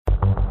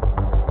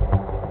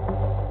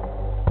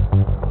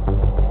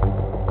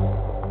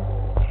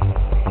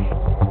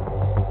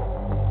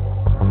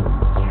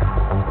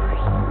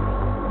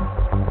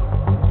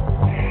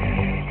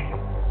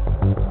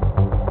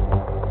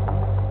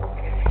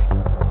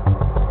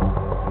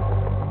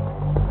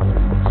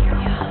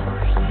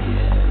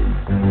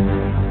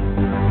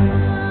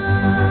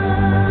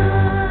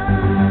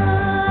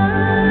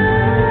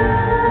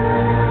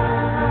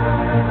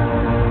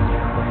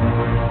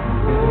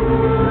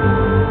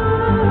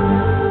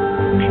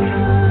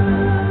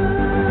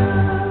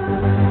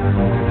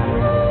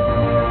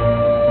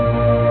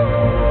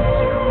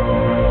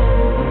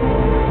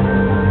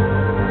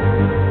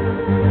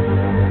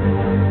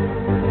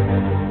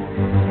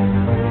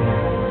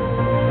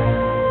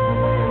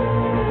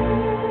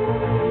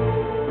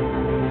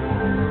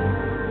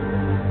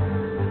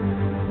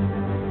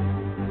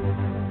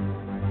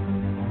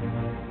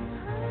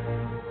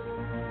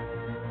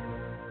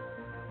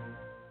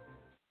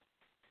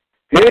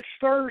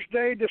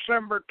Thursday,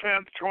 December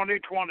 10th,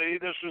 2020.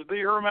 This is the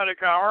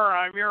Hermetic Hour.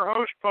 I'm your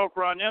host, Poke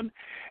Runyon,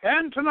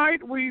 and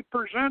tonight we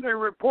present a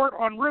report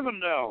on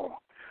Rivendell,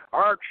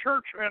 our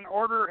church and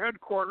order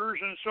headquarters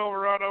in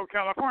Silverado,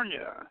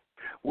 California,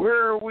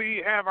 where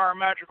we have our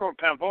magical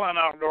temple and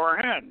outdoor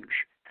henge.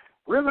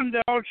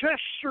 Rivendell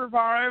just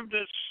survived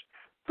its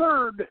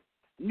third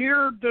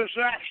near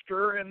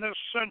disaster in this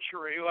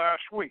century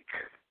last week.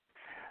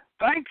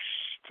 Thanks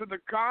to the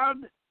god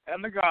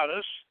and the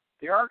goddess,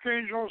 the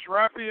Archangels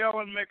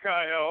Raphael and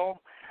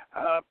Michael,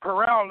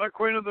 Paralda,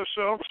 Queen of the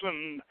Sylphs,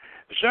 and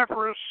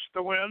Zephyrus,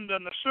 the wind,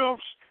 and the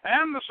Sylphs,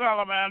 and the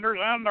Salamanders,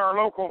 and our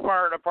local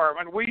fire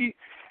department, we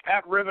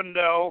at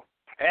Rivendell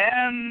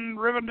and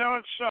Rivendell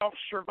itself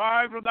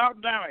survived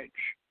without damage,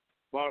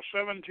 while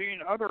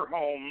 17 other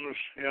homes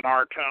in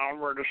our town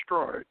were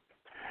destroyed.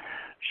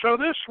 So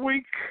this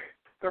week,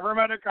 the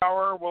Hermetic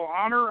Hour will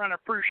honor and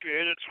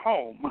appreciate its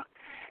home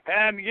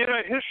and get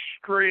a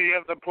history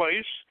of the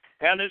place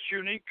and its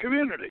unique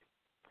community.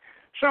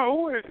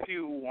 So, if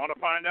you want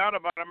to find out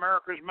about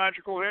America's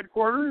magical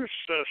headquarters,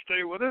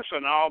 stay with us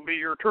and I'll be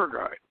your tour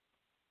guide.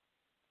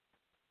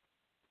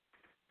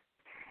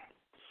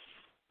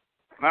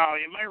 Now,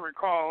 you may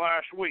recall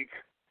last week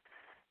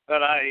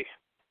that I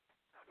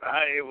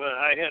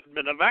had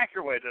been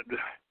evacuated.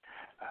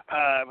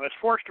 I was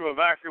forced to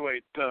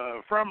evacuate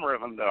from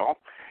Rivendell,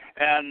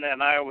 and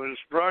then I was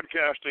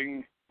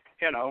broadcasting,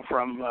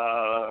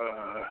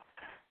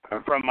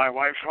 from my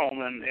wife's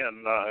home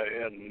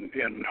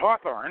in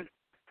Hawthorne,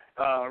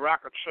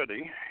 Rocket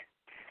City,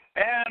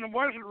 and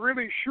wasn't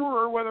really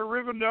sure whether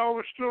Rivendell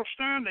was still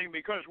standing,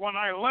 because when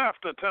I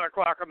left at 10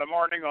 o'clock in the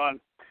morning on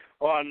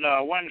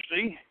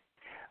Wednesday,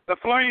 the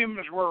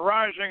flames were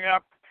rising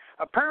up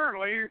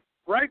apparently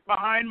right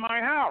behind my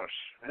house.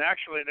 And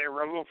actually they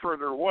were a little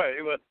further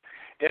away, but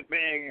it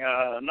being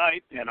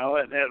night,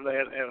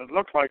 it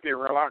looked like they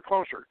were a lot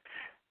closer.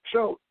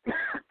 So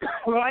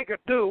what I could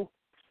do,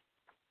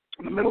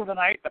 in the middle of the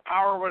night, the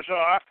power was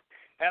off,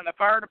 and the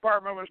fire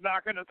department was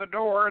knocking at the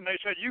door, and they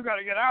said, "You got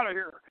to get out of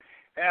here."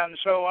 And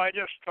so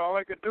all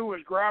I could do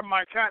was grab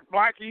my cat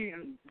Blackie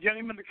and get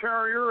him in the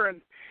carrier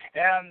and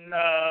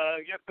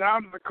get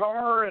down to the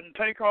car and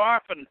take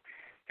off, and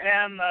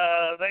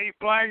they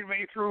flagged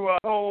me through a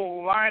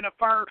whole line of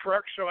fire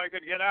trucks so I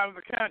could get out of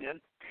the canyon.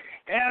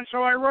 And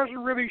so I wasn't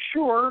really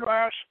sure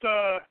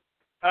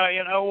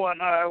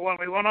when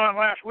we went on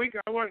last week,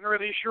 I wasn't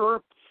really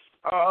sure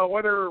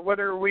whether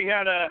we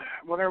had a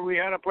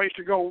place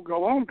to go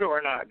home to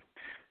or not,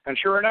 and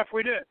sure enough,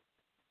 we did.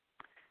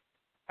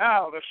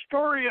 Now, the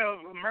story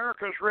of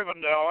America's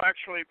Rivendell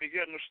actually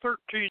begins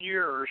 13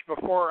 years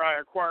before I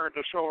acquired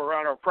the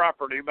Silverado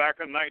property back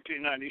in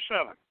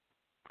 1997.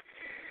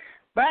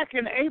 Back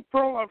in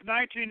April of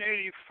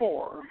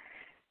 1984,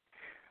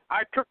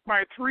 I took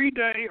my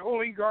 3-day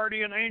Holy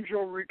Guardian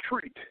Angel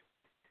retreat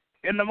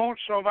in the Mont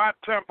Sauvat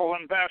Temple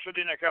in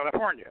Pasadena,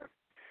 California.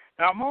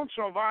 Now, Mont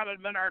Sauvat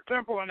had been our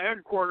temple and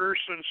headquarters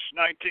since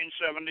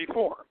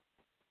 1974.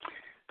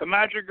 The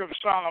Magick of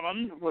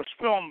Solomon was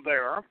filmed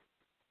there.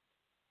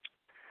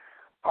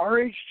 Our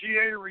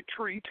HGA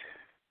retreat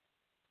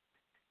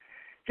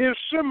is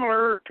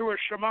similar to a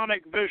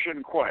shamanic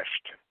vision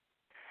quest.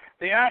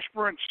 The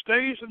aspirant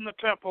stays in the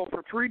temple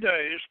for 3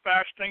 days,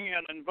 fasting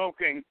and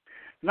invoking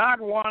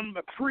not one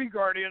but 3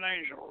 guardian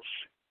angels,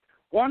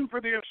 one for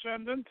the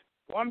ascendant,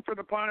 one for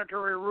the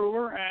planetary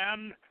ruler,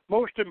 and,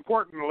 most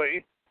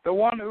importantly, the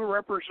one who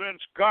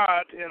represents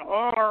God in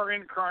all our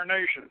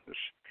incarnations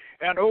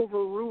and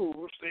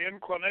overrules the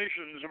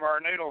inclinations of our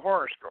natal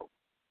horoscope.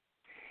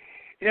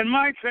 In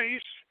my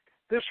case,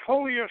 this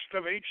holiest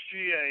of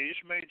HGAs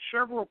made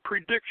several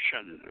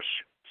predictions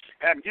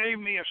and gave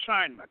me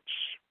assignments.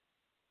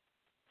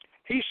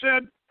 He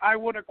said I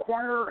would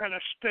acquire an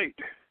estate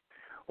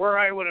where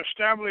I would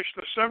establish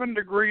the 7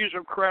 degrees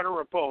of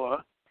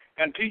Crateropola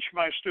and teach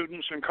my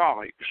students and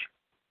colleagues.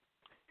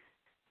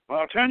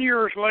 Well, 10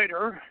 years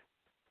later,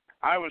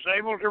 I was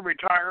able to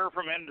retire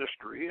from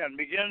industry and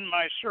begin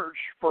my search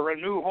for a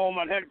new home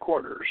and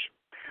headquarters.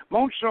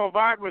 Mont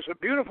Sauvat was a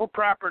beautiful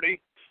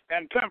property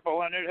and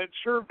temple, and it had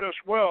served us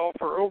well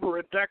for over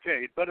a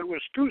decade, but it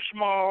was too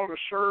small to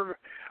serve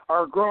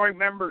our growing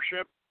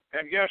membership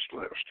and guest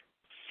list.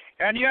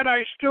 And yet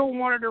I still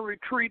wanted a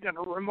retreat in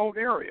a remote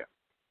area.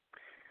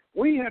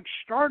 We had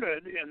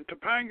started in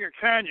Topanga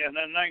Canyon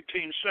in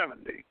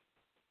 1970,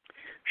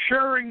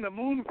 sharing the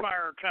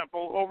Moonfire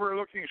Temple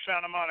overlooking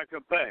Santa Monica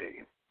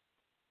Bay.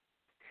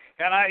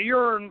 And I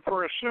yearned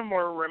for a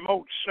similar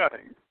remote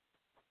setting.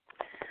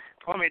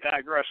 Let me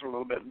digress a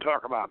little bit and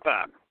talk about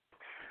that.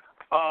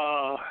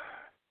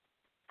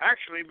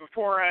 Actually,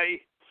 before I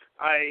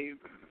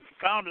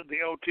founded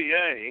the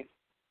OTA,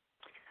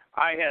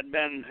 I had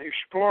been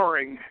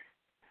exploring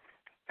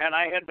and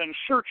I had been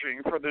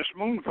searching for this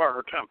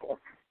Moonfire Temple.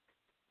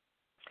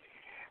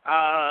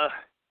 I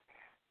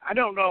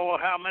don't know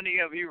how many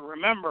of you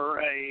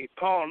remember a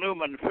Paul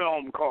Newman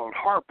film called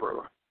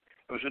Harper.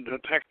 It was a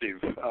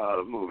detective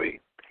movie.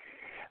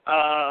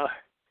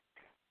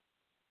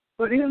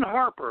 But in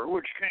Harper,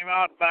 which came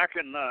out back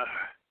in the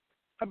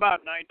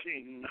about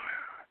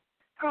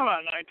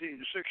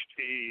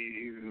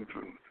 1964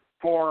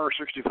 or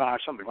 65,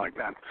 something like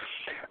that.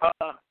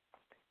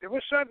 It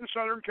was set in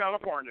Southern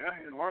California,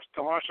 in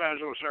the Los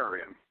Angeles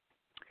area.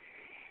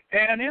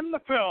 And in the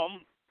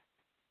film,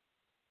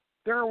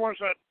 there was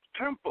a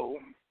temple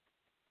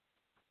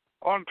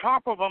on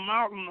top of a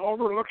mountain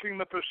overlooking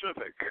the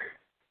Pacific.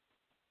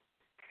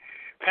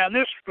 And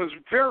this was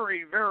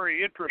very,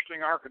 very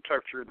interesting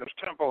architecture. This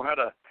temple had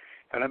a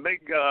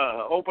big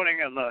opening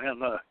in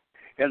the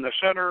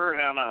center,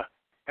 and a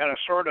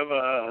sort of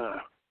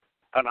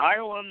an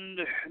island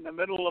in the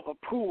middle of a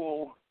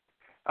pool.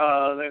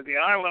 The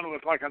island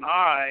was like an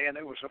eye, and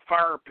it was a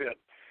fire pit.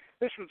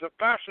 This was a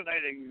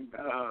fascinating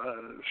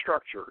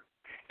structure.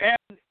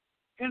 And,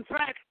 in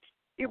fact,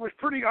 it was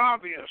pretty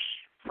obvious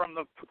from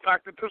the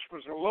fact that this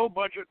was a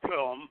low-budget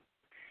film,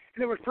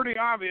 and it was pretty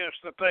obvious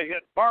that they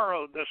had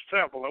borrowed this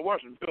temple. It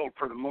wasn't built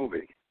for the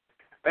movie.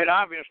 They'd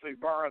obviously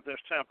borrowed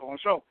this temple. And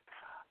so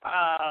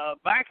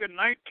back in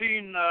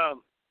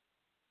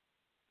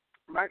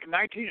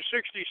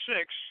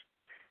 1966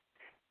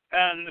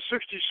 and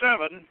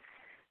 67,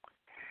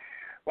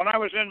 when I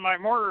was in my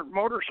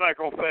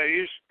motorcycle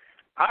phase,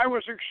 I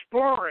was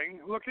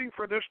exploring, looking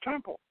for this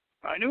temple.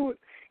 I knew it,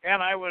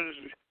 and I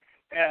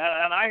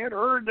had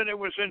heard that it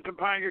was in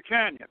Topanga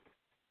Canyon.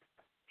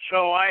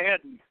 So I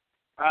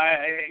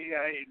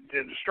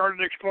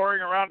started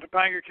exploring around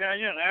Topanga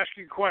Canyon and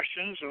asking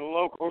questions of the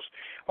locals.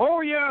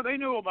 Oh yeah, they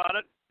knew about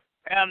it,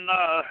 and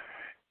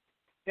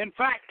in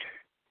fact,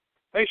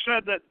 they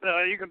said that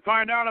you can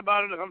find out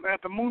about it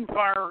at the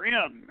Moonfire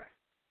Inn.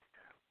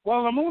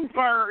 Well, the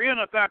Moonfire Inn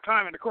at that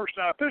time, and of course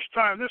now at this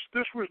time, this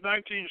was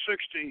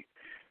 1960,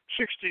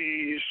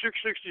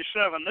 66,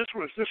 67. This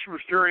was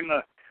during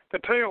the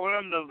tail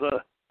end of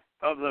the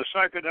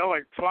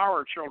psychedelic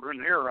flower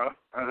children era,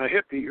 the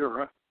hippie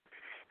era,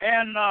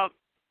 and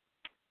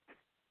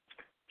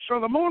so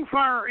the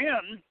Moonfire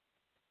Inn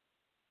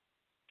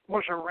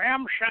was a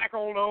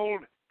ramshackled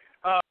old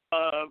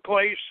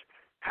place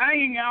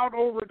hanging out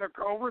over the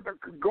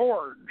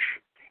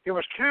gorge. It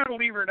was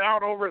cantilevered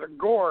out over the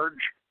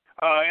gorge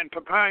in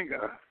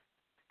Topanga,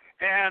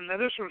 and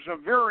this was a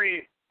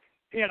very,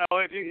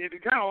 if you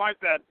kind of like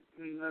that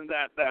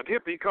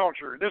hippie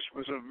culture, this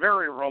was a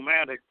very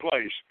romantic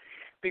place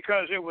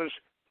because it was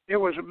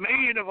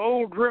made of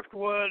old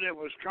driftwood. It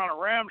was kind of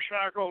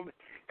ramshackled,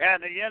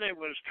 and yet it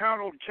was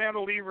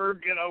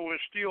cantilevered,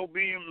 with steel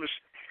beams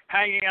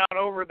hanging out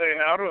over the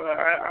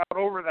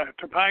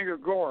Topanga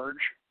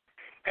Gorge,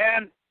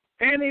 and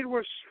it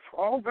was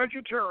all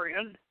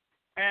vegetarian,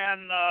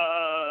 and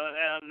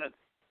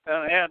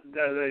had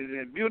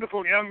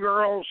beautiful young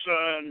girls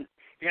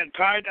in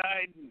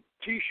tie-dyed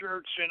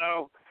T-shirts,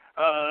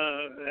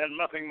 and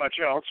nothing much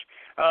else,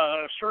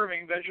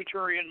 serving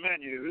vegetarian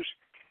menus.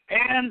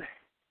 And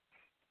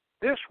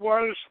this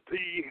was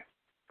the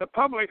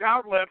public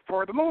outlet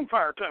for the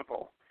Moonfire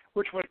Temple,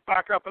 which was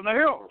back up in the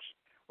hills,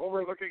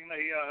 overlooking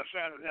the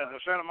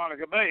Santa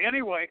Monica Bay.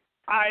 Anyway,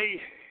 I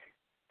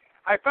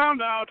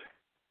found out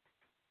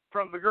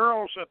from the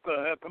girls at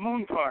the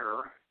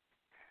Moonfire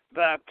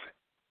that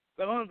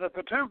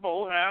the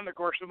temple and, of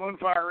course, the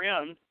Moonfire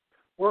Inn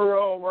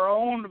were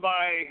owned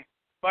by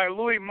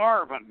Louis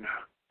Marvin,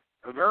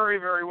 a very,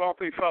 very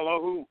wealthy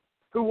fellow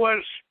who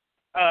was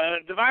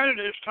divided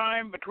his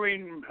time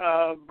between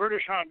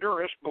British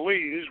Honduras,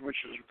 Belize, which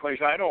is a place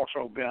I'd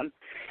also been,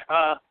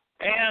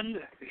 and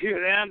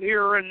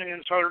here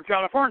in Southern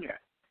California.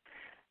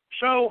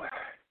 So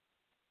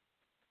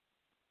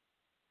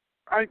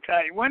I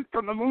went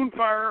from the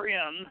Moonfire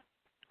Inn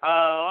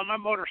on my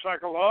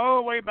motorcycle all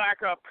the way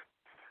back up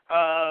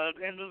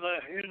into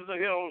the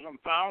hills and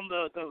found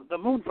the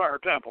Moonfire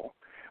Temple,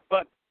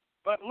 but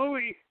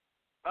Louis,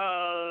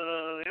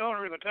 the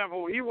owner of the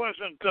temple, he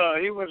wasn't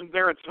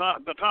there at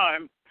the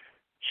time,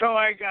 so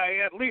I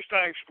at least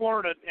I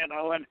explored it,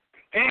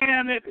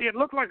 and it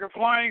looked like a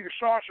flying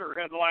saucer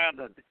had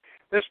landed.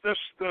 This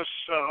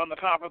on the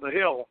top of the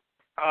hill,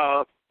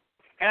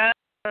 and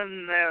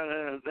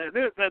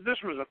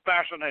this was a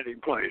fascinating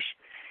place,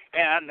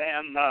 and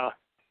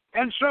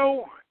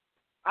so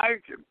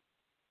I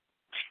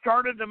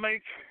started to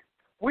make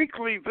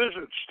weekly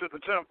visits to the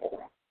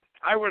temple.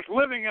 I was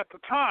living in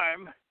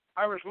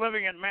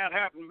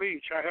Manhattan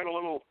Beach. I had a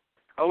little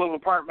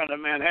apartment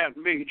in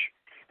Manhattan Beach,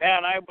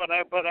 and but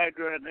I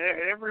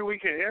every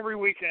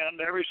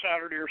weekend, every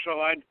Saturday or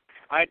so, I'd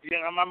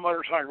get on my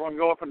motorcycle and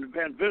go up and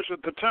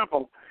visit the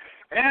temple.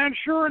 And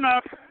sure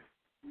enough,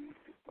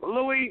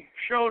 Louis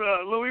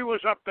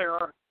was up there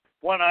on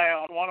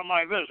one of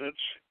my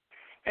visits,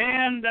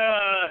 and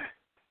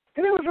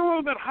it was a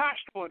little bit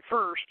hostile at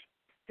first,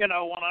 when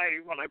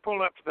I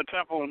pulled up to the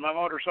temple in my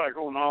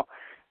motorcycle and all.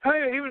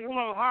 Hey, he was a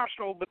little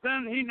hostile, but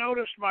then he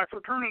noticed my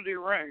fraternity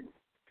ring,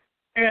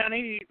 and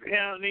he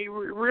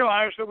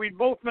realized that we'd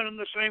both been in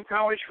the same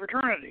college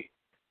fraternity.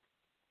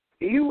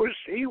 He was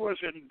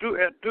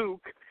at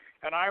Duke,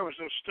 and I was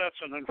at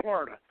Stetson in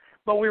Florida,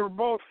 but we were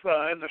both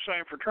in the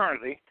same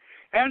fraternity,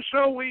 and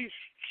so we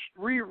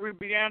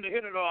began to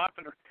hit it off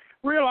and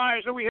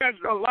realized that we had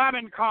a lot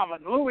in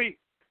common. Louis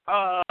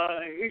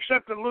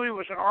except that Louis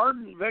was an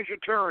ardent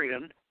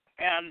vegetarian,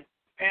 and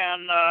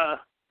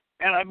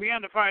I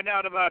began to find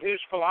out about his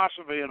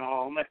philosophy and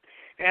all,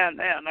 and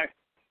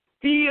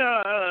he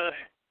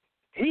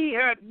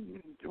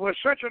was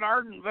such an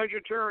ardent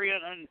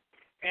vegetarian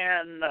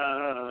and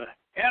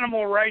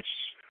animal rights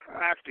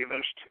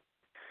activist,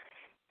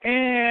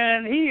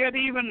 and he had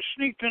even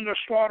sneaked into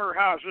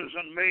slaughterhouses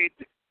and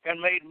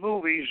made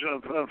movies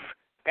of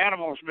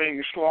animals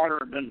being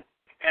slaughtered,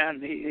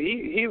 and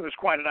he was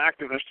quite an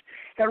activist.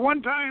 At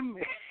one time,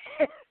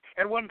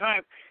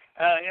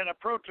 in a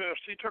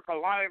protest, he took a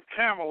live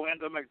camel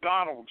into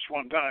McDonald's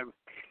one time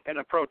in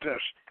a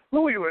protest.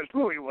 Louis was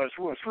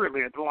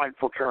really a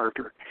delightful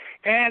character,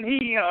 and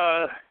he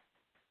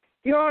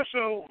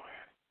also,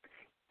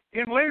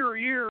 in later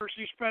years,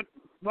 he spent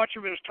much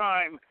of his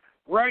time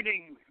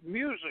writing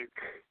music,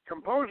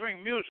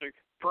 composing music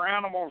for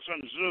animals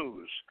in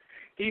zoos.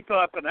 He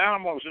thought that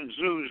animals in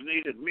zoos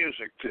needed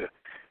music to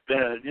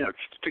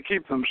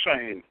keep them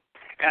sane,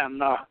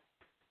 and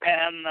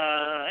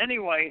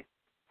anyway,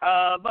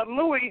 but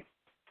Louis,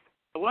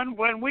 when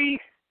we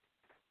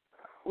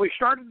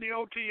started the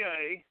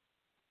OTA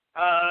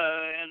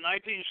in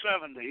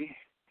 1970,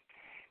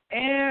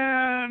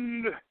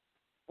 and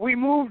we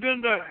moved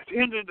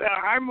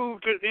I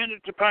moved into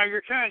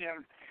Topanga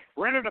Canyon,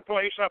 rented a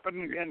place up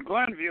in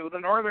Glenview, the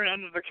northern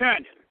end of the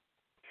canyon,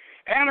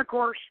 and of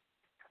course,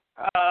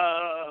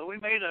 we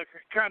made a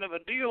kind of a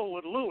deal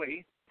with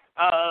Louis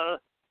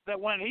that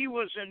when he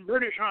was in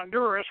British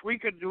Honduras, we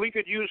could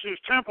use his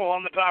temple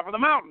on the top of the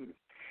mountain,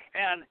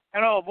 and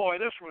oh boy,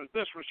 this was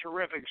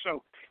terrific.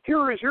 So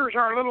here's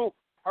our little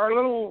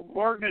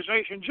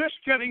organization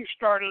just getting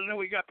started, and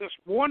we got this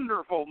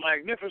wonderful,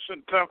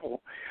 magnificent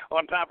temple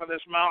on top of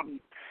this mountain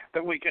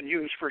that we can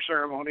use for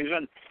ceremonies,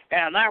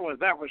 and that was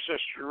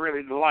just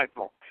really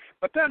delightful.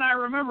 But then I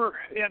remember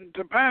in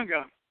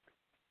Topanga,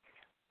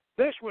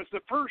 this was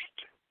the first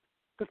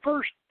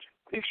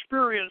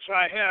experience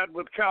I had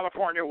with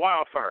California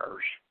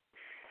wildfires.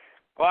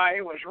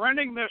 I was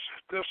renting this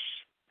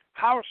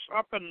house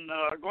up in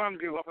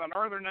Glenview, up the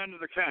northern end of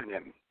the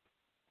canyon,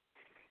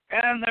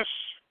 and this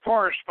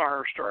forest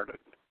fire started.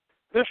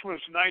 This was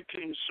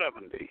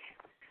 1970.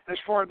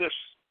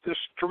 This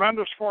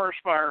tremendous forest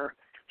fire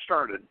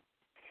started,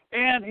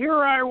 and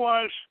here I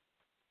was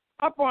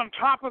up on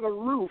top of the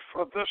roof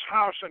of this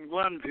house in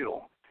Glenview,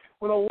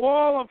 with a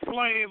wall of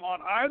flame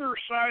on either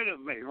side of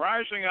me,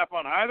 rising up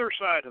on either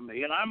side of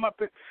me, and I'm up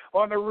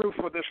on the roof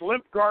with this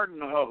limp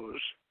garden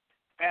hose,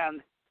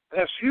 and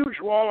this huge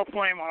wall of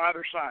flame on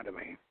either side of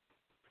me.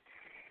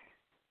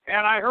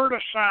 And I heard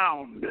a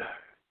sound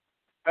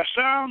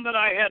that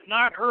I had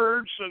not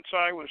heard since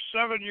I was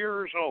 7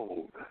 years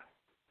old.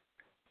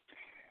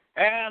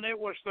 And it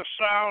was the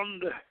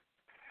sound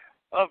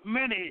of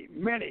many,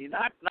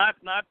 not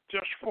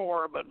just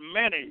 4, but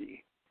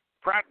many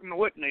Pratt &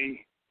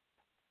 Whitney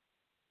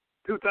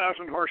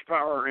 2,000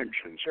 horsepower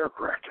engines,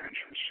 aircraft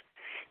engines.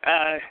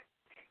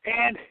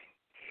 And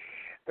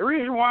the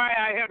reason why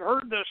I had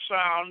heard this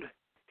sound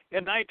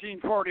in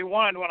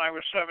 1941 when I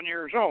was 7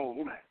 years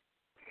old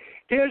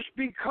is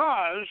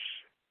because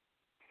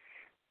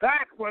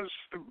that was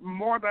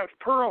that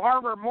Pearl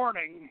Harbor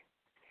morning,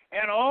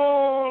 and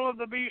all of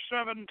the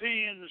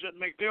B-17s at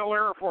MacDill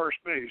Air Force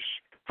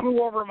Base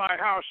flew over my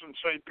house in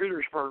St.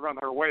 Petersburg on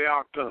their way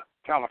out to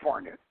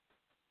California.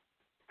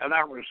 And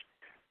that was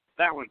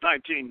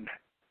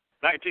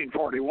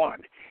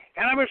 1941,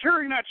 and I was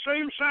hearing that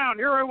same sound.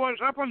 Here I was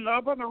up on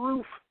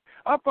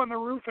the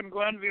roof in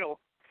Glenview,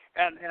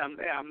 and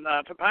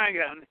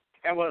Topanga,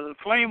 and with a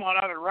flame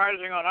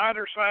rising on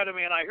either side of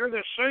me, and I hear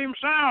this same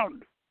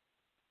sound.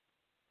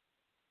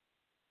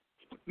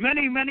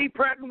 Many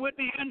Pratt &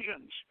 Whitney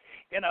engines.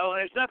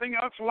 There's nothing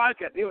else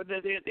like it.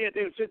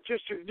 It's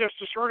just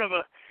a sort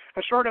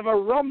of a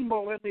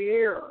rumble in the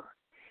air,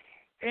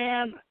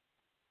 and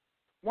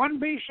one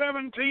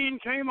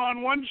B-17 came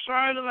on one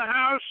side of the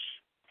house,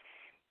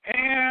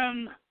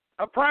 and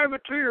a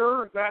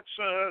privateer, that's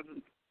a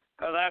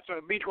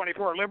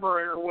B-24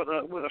 Liberator with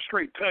a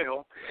straight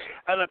tail,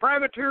 and the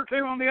privateer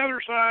came on the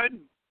other side,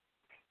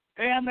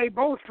 and they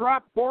both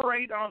dropped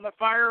borate on the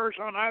fires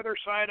on either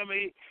side of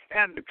me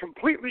and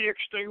completely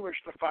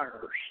extinguished the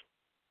fires.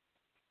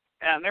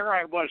 And there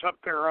I was up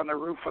there on the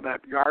roof of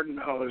that garden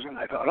hose, and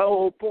I thought,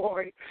 oh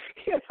boy,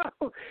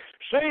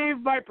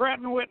 saved by Pratt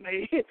 &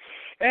 Whitney.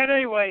 And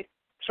anyway,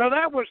 so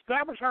that was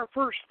our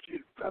first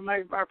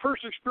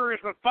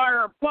experience with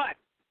fire. But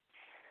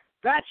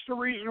that's the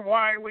reason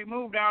why we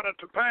moved out of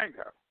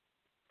Topanga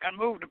and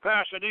moved to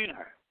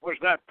Pasadena, was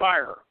that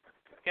fire.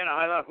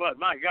 I thought, well,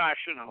 my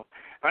gosh,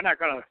 I'm not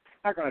gonna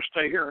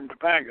stay here in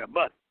Topanga.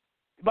 But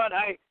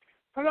I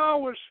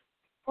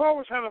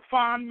always have a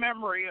fond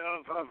memory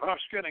of us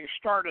getting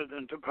started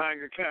in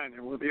Topanga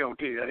Canyon with the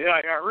OTA.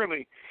 I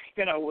really,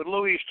 with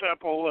Louis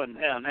Temple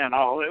and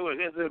all,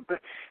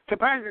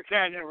 Topanga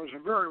Canyon was a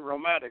very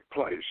romantic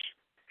place,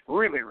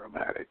 really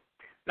romantic.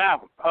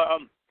 Now,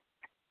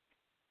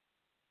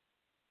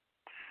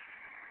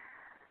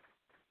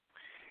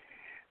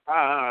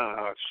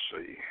 let's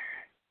see.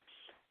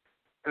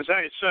 as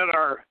I said,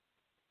 our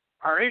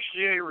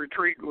HGA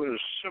retreat was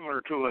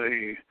similar to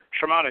a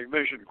shamanic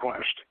vision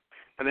quest,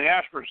 and the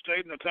aspirant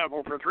stayed in the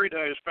temple for 3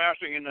 days,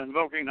 fasting and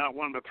invoking not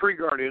one but 3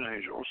 guardian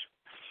angels.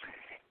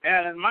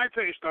 And in my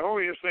case, the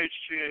holiest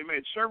HGA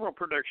made several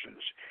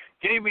predictions,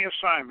 gave me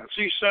assignments.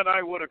 He said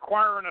I would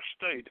acquire an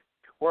estate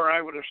where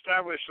I would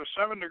establish the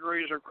 7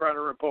 degrees of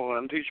Kratarapola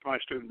and teach my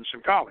students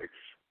and colleagues.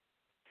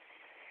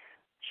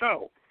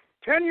 So,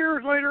 10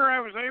 years later, I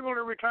was able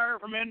to retire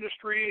from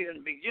industry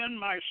and begin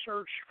my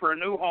search for a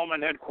new home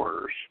and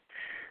headquarters.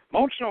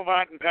 Mount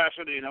Sylvat in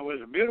Pasadena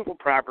was a beautiful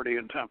property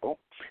and temple,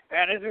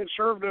 and it had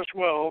served us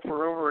well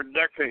for over a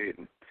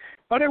decade.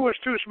 But it was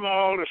too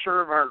small to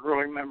serve our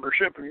growing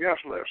membership and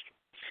guest list.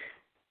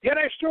 Yet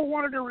I still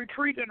wanted to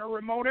retreat in a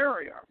remote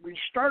area. We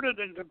started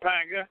in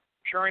Topanga,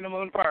 sharing the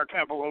Moonfire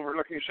Temple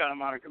overlooking Santa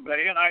Monica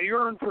Bay, and I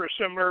yearned for a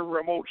similar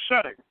remote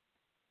setting.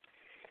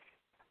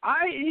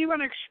 I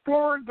even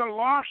explored the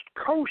Lost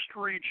Coast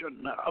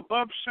region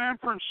above San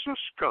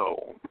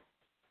Francisco.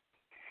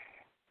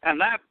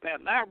 And that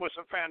was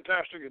a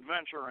fantastic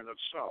adventure in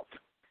itself,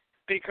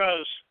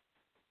 because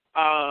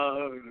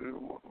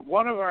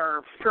one of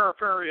our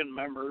Farafarian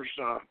members,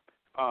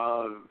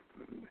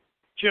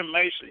 Jim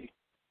Macy,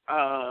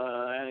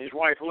 and his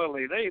wife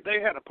Lily, they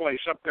had a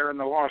place up there in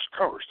the Lost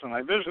Coast, and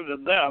I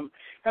visited them,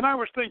 and I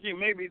was thinking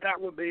maybe that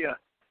would be a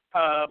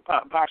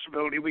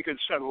possibility we could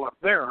settle up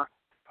there,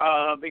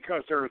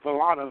 because there's a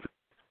lot of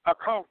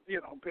occult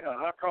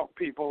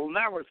people, and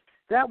that was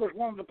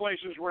one of the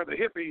places where the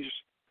hippies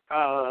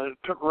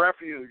took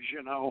refuge,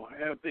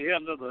 at the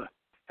end of the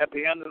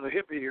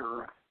hippie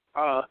era,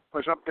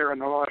 was up there in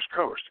the Lost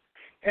Coast,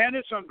 and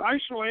it's an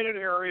isolated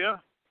area,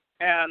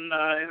 and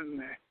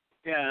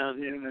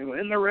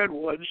in the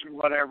redwoods and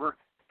whatever,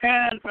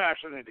 and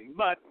fascinating.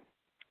 But,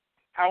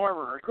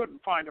 however, I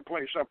couldn't find a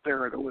place up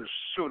there that was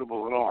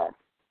suitable at all.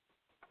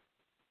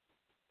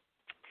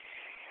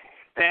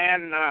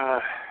 And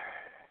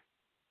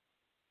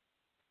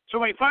so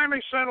we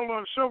finally settled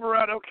on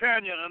Silverado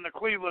Canyon in the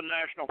Cleveland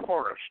National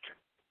Forest.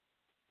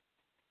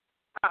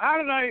 How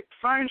did I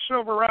find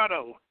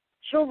Silverado?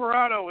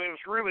 Silverado is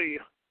really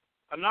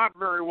not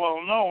very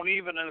well known,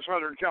 even in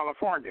Southern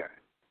California.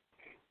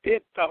 The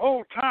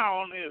whole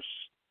town is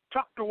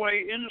tucked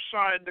away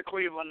inside the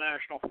Cleveland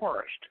National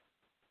Forest,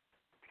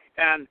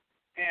 and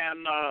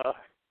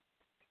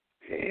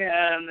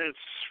it's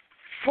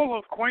full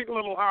of quaint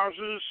little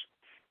houses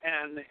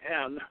and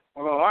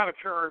with a lot of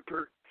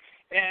character,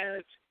 and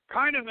it's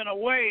kind of, in a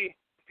way,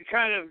 it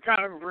kind of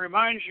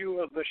reminds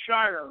you of the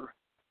Shire,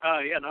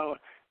 and of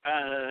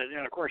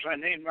course I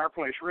named our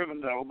place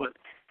Rivendell, but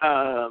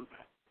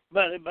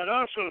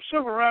also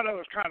Silverado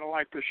is kind of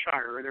like the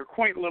Shire. They're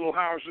quaint little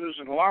houses,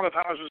 and a lot of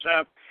houses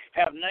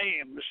have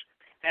names,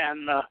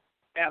 and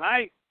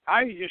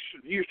I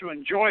used to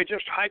enjoy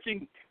just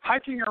hiking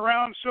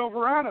around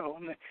Silverado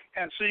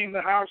and seeing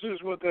the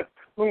houses with the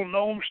little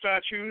gnome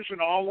statues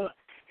and all the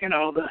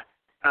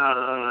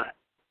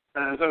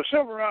the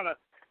Silverado.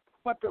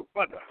 But the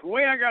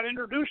way I got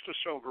introduced to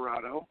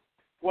Silverado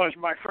was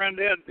my friend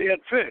Ed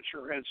Fitch,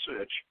 or Ed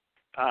Sitch.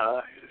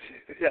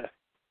 Yeah,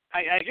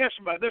 I guess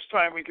by this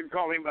time we can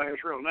call him by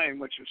his real name,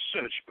 which is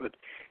Sitch,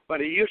 but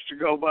he used to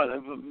go by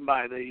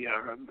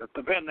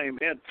the pen name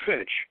Ed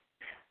Fitch.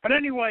 But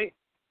anyway,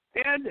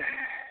 Ed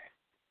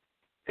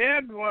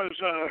was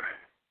a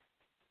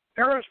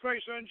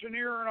aerospace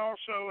engineer and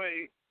also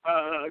a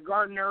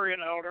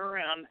Gardnerian elder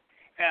and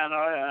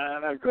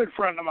a good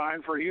friend of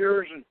mine for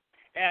years,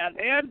 and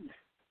Ed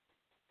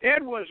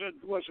was a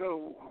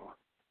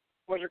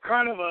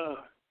kind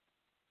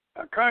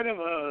of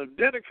a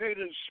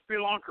dedicated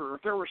spelunker.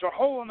 If there was a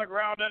hole in the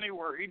ground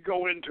anywhere, he'd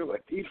go into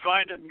it. He'd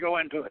find it and go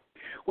into it.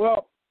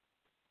 Well,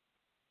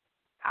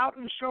 out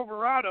in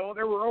Silverado,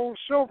 there were old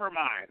silver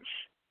mines,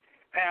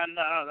 and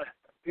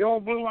the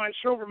old Blue Line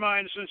silver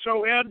mines, and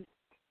so Ed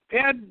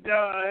had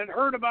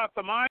heard about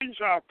the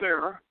mines out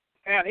there,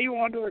 and he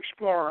wanted to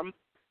explore them.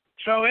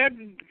 So Ed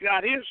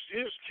got his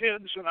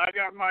kids, and I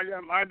got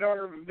my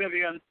daughter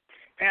Vivian,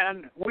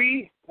 and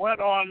we went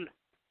on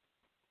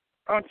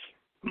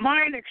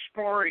mine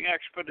exploring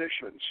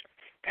expeditions.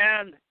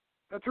 And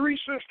the Three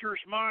Sisters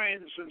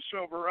mines in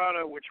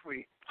Silverado, which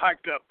we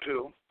hiked up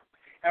to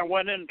and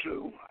went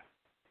into,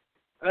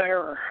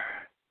 they're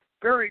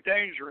very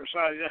dangerous.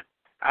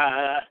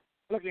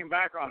 Looking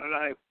back on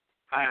it,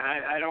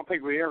 I don't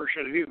think we ever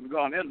should have even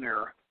gone in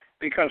there,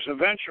 because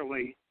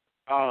eventually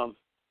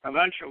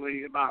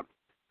about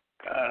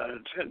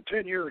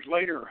 10 years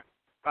later,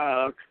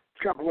 a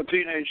couple of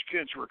teenage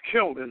kids were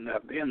killed in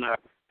that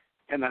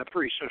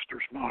Three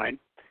Sisters mine.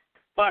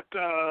 But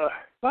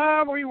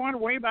we went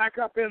way back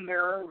up in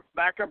there,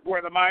 back up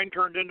where the mine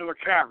turned into a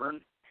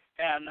cavern,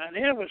 and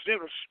it was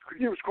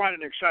quite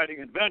an exciting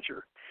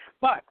adventure.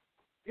 But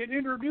it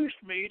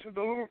introduced me to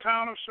the little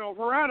town of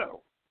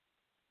Silverado,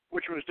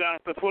 which was down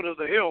at the foot of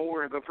the hill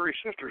where the Three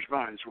Sisters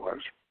mines was.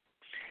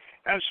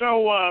 And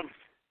so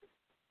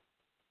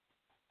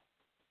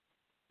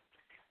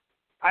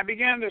I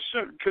began to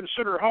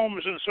consider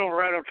homes in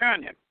Silverado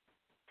Canyon.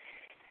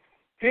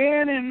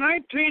 And in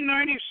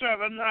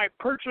 1997, I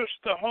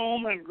purchased the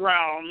home and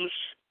grounds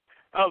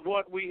of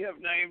what we have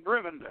named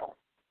Rivendell,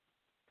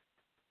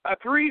 a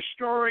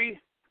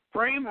 3-story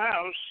frame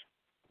house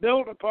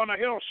built upon a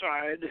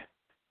hillside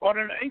on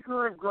an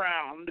acre of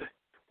ground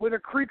with a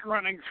creek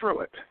running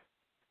through it.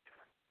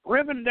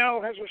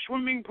 Rivendell has a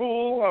swimming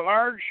pool, a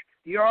large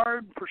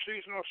yard for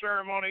seasonal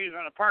ceremonies,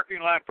 and a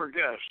parking lot for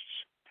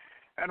guests.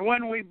 And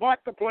when we bought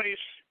the place,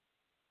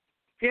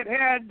 it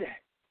had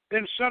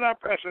been set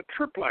up as a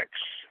triplex.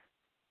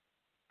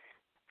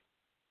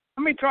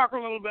 Let me talk a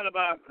little bit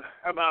about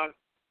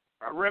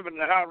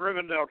Rivendell, how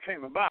Rivendell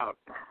came about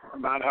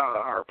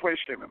how our place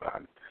came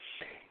about.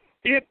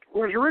 It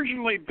was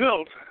originally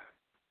built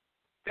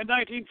in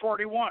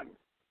 1941,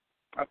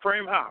 a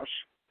frame house,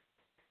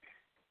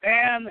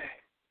 and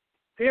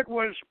it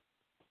was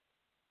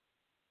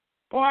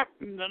bought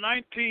in the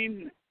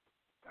end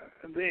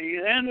of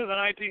the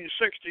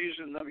 1960s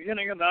and the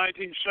beginning of the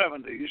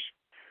 1970s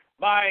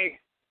by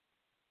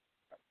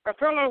a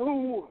fellow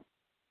who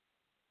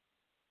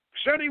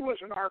said he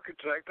was an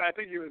architect. I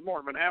think he was more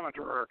of an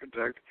amateur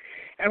architect.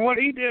 And what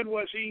he did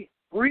was he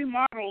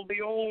remodeled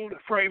the old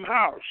frame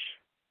house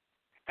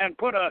and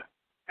put a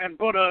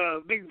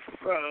big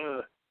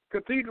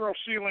cathedral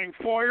ceiling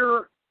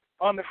foyer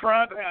on the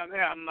front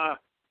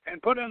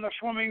and put in the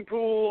swimming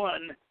pool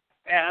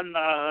and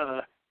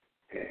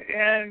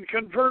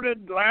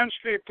converted,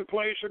 landscaped the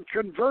place and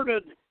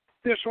converted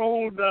this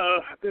old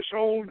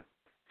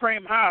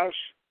frame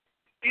house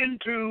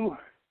into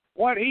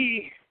what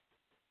he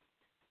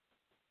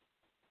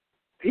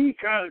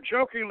kind of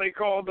jokingly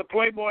called the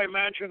Playboy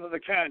Mansion of the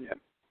Canyon.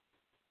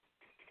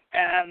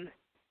 And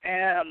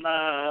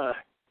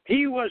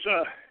he was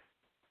a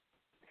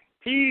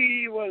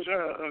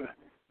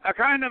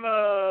kind of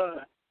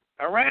a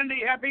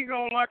randy,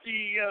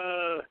 happy-go-lucky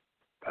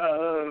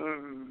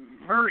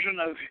version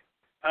of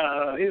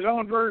his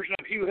own version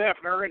of Hugh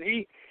Hefner, and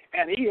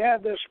he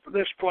had this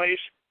place,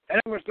 and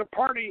it was the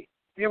party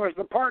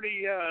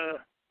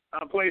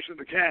place of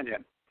the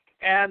canyon,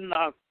 and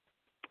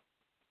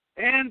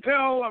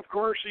until, of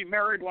course, he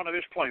married one of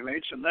his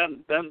playmates, and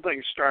then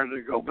things started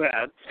to go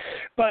bad.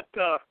 But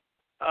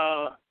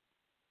the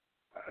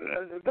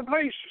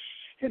place,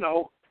 it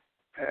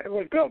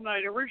was built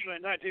originally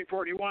in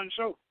 1941,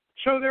 so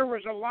there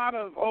was a lot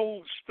of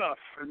old stuff,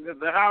 and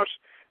the house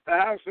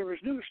there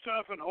was new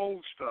stuff and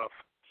old stuff,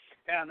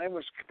 and the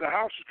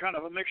house was kind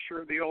of a mixture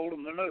of the old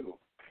and the new,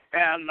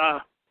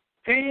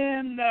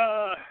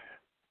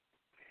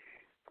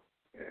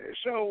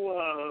 so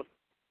let's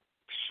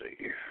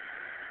see.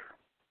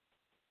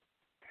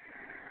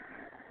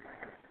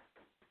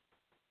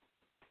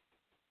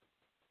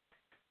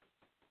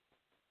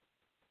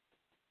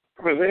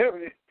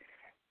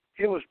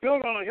 It was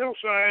built on a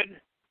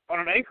hillside on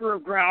an acre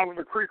of ground with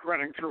a creek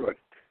running through it.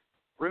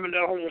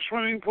 Rivendell has a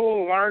swimming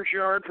pool, a large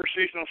yard for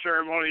seasonal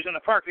ceremonies, and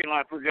a parking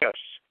lot for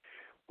guests.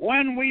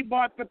 When we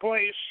bought the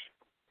place,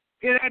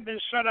 it had been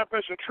set up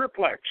as a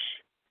triplex.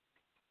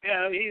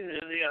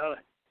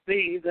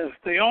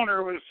 The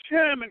owner was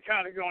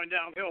kind of going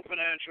downhill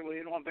financially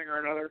in one thing or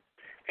another,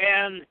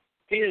 and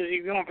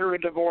he's going through a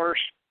divorce,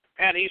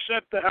 and he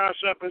set the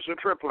house up as a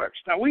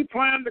triplex. Now, we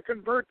planned to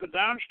convert the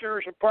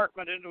downstairs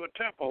apartment into a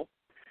temple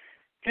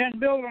and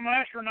build an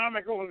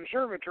astronomical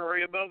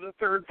observatory above the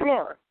 3rd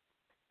floor.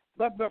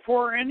 But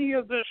before any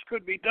of this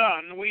could be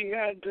done, we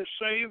had to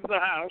save the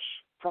house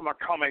from a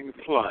coming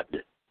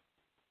flood.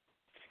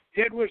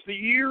 It was the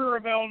year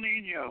of El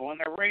Nino, and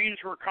the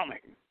rains were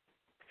coming.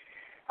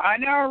 I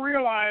now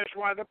realize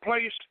why the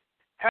place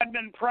had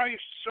been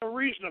priced so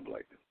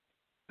reasonably.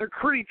 The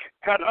creek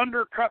had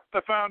undercut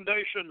the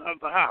foundation of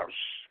the house.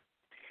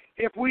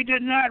 If we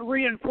did not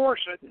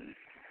reinforce it,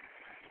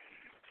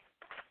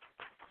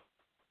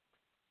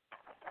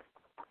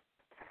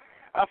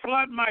 a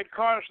flood might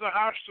cause the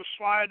house to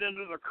slide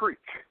into the creek,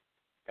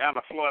 and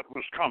a flood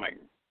was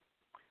coming.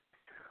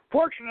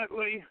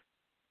 Fortunately,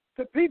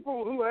 the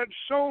people who had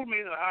sold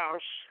me the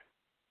house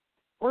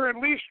were at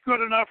least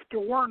good enough to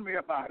warn me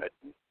about it.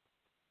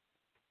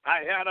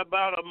 I had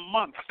about a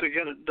month to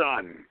get it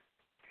done.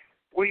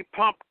 We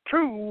pumped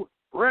 2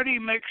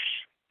 ready-mix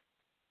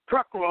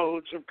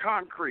truckloads of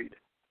concrete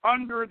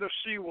under the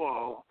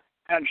seawall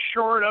and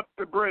shored up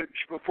the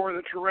bridge before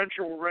the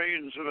torrential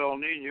rains of El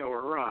Nino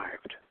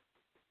arrived.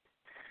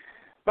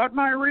 But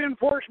my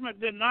reinforcement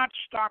did not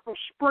stop a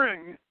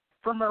spring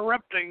from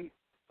erupting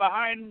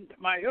behind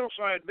my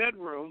hillside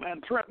bedroom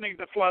and threatening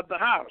to flood the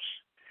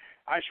house.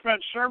 I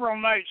spent several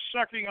nights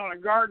sucking on a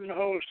garden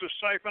hose to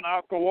siphon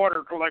out the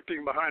water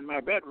collecting behind my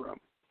bedroom.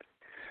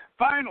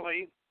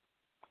 Finally,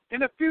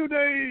 in a few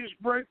days'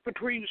 break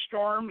between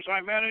storms, I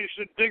managed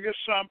to dig a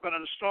sump and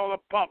install a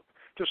pump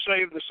to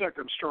save the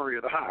 2nd story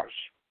of the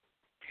house.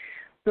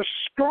 The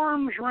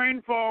storm's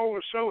rainfall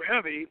was so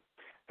heavy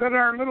that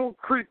our little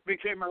creek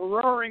became a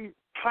roaring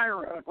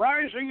tyrant,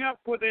 rising up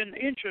within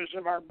inches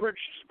of our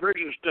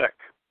bridge's deck.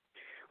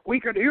 We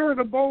could hear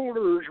the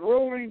boulders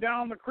rolling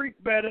down the creek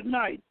bed at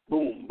night.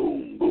 Boom,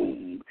 boom,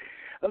 boom.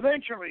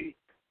 Eventually,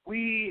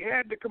 we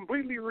had to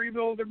completely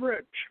rebuild the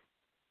bridge.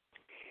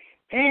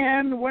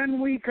 And when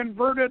we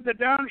converted the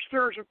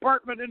downstairs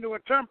apartment into a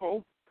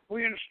temple,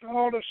 we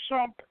installed a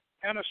sump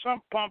and a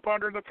sump pump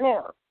under the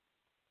floor.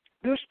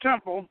 This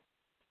temple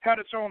had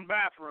its own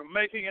bathroom,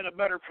 making it a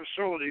better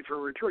facility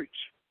for retreats.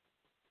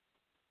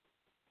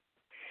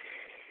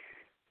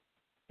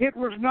 It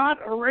was not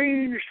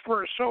arranged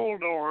for a soul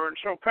door, and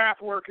so path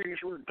workings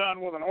were done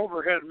with an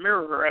overhead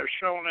mirror, as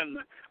shown in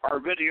our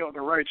video,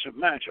 The Rites of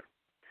Magic.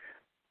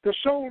 The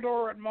soul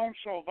door at Mont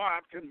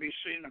Sauvat can be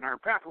seen in our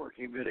path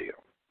working video.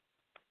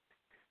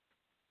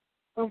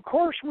 Of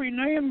course, we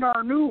named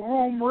our new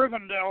home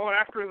Rivendell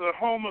after the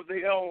home of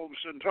the elves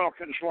in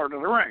Tolkien's Lord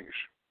of the Rings.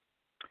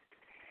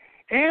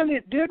 And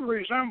it did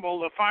resemble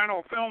the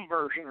final film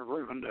version of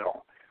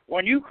Rivendell.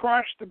 When you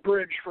crossed the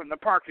bridge from the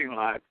parking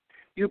lot,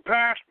 you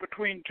passed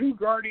between two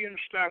guardian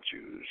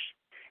statues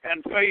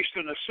and faced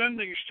an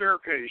ascending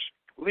staircase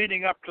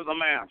leading up to the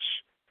manse,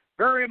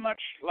 very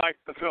much like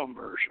the film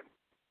version.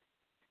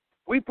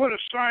 We put a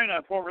sign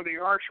up over the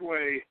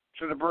archway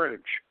to the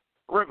bridge,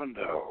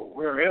 Rivendell,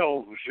 where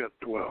elves yet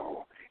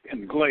dwell,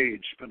 in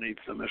glades beneath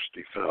the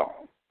misty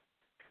fell.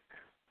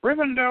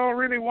 Rivendell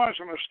really was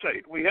an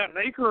estate. We had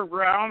an acre of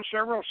ground,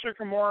 several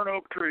sycamore and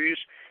oak trees,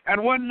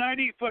 and one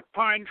 90-foot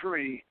pine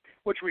tree,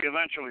 which we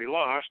eventually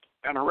lost,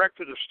 and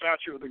erected a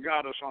statue of the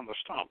goddess on the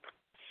stump.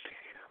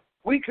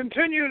 We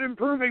continued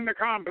improving the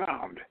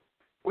compound.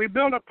 We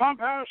built a pump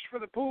house for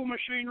the pool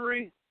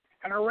machinery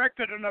and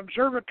erected an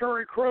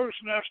observatory crow's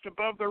nest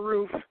above the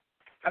roof,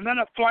 and then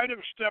a flight of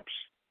steps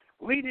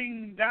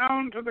leading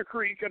down to the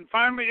creek, and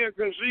finally a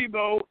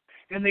gazebo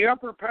in the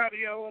upper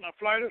patio and a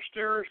flight of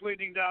stairs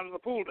leading down to the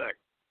pool deck.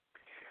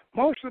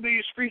 Most of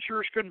these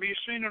features can be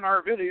seen in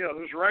our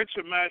videos, Rites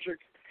of Magic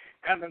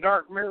and The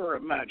Dark Mirror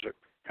of Magic,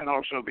 and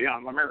also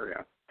Beyond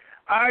Lemuria.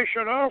 I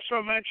should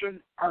also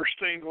mention our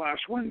stained glass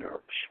windows.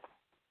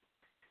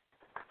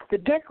 The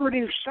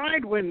decorative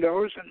side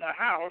windows in the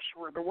house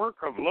were the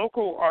work of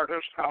local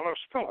artist Alice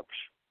Phillips.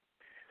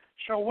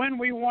 So when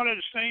we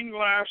wanted stained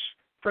glass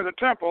for the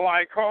temple,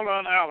 I called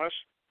on Alice,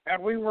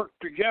 and we worked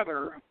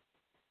together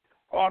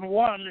on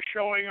one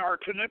showing our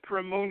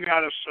Tenitra moon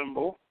goddess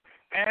symbol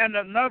and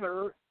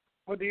another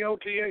with the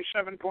OTA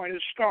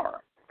 7-pointed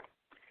star.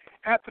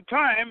 At the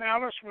time,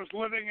 Alice was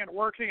living and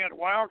working at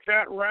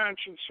Wildcat Ranch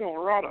in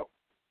Silverado.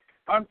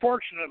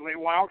 Unfortunately,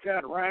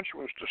 Wildcat Ranch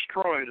was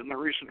destroyed in the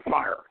recent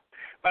fire,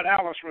 but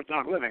Alice was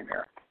not living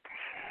there.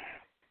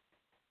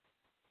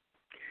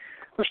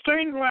 The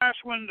stained glass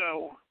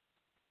window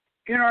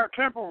in our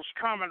temple's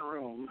common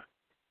room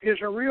is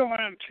a real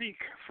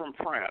antique from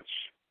France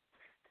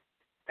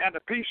and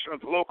a piece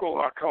of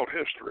local occult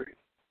history.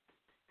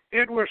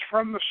 It was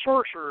from the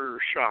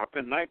Sorcerer's Shop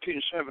in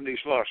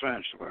 1970s Los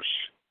Angeles.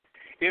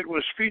 It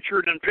was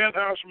featured in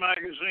Penthouse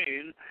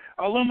magazine,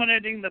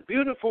 illuminating the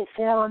beautiful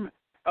form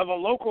of a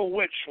local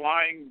witch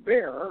lying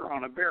bare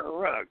on a bear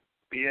rug,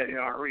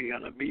 B-A-R-E,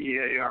 on a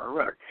B-E-A-R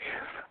rug.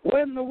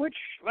 When the witch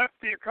left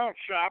the occult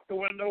shop, the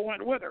window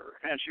went with her,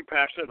 and she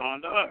passed it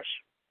on to us.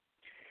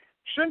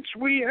 Since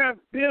we have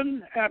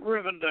been at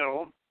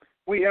Rivendell,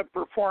 we have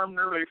performed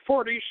nearly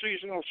 40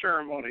 seasonal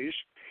ceremonies,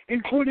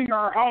 including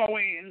our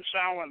Halloween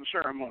Samhain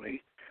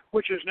ceremony,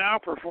 which is now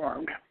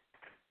performed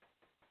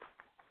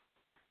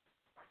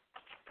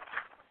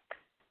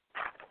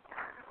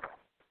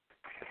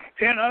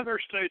in other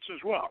states as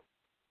well.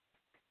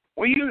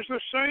 We use the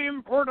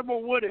same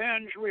portable wood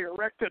henge we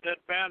erected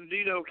at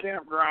Bandito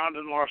Campground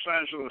in Los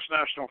Angeles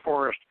National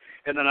Forest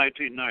in the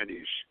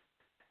 1990s.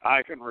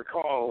 I can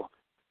recall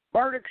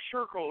Bardic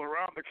circle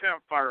around the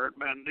campfire at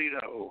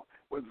Bandito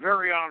with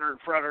very honored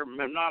Frater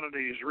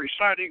Memnonides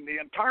reciting the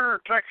entire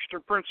text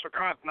of Prince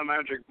Acant and the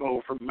Magic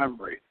Bow from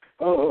memory.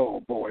 Oh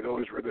boy,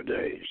 those were the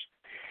days.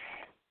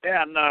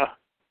 And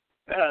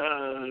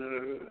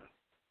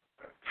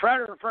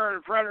Frater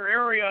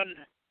Arian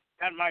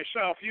and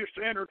myself used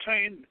to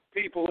entertain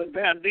people in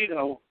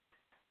Bandito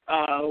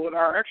with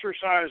our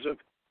exercise of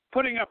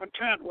putting up a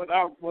tent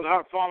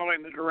without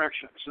following the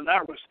directions, and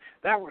that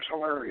was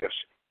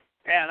hilarious.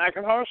 And I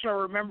can also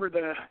remember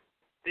the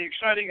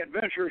exciting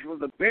adventures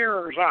with the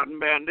bears out in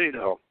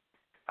Bandito.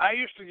 I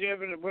used to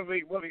give it when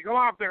we go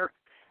out there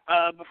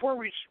before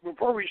we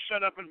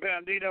set up in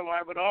Bandito.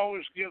 I would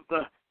always give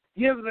the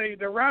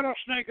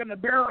rattlesnake and the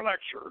bear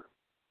lecture,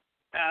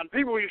 and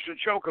people used to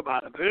joke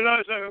about it. You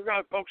know, I've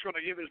got folks going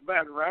to give his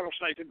bad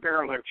rattlesnake and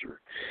bear lecture,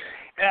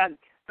 and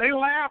they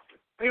laughed.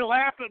 They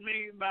laughed at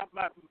me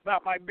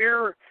about my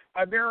bear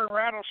and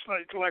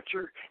rattlesnake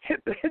lecture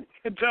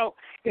until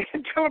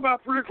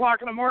about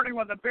 3:00 in the morning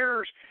when the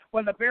bears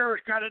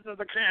got into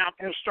the camp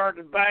and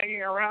started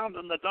banging around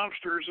in the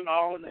dumpsters and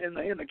all in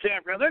the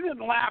campground. They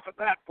didn't laugh at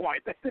that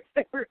point.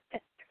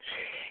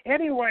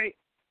 Anyway,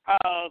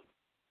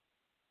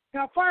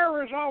 now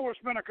fire has always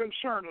been a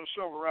concern in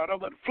Silverado,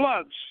 but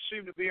floods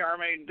seem to be our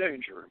main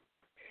danger.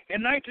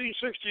 In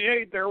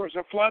 1968, there was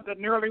a flood that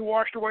nearly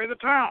washed away the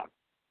town.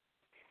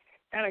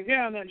 And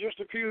again, in just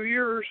a few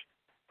years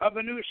of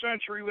the new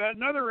century, we had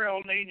another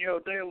El Nino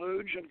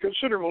deluge and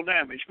considerable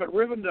damage, but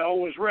Rivendell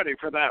was ready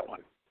for that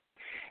one.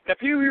 A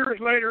few years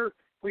later,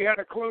 we had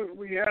a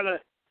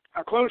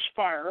a close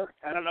fire,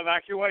 and an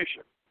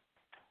evacuation.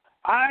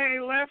 I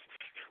left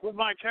with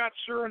my cat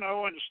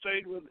Cyrano and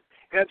stayed with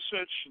Ed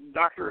Sitch and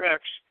Dr.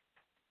 X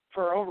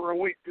for over a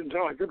week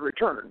until I could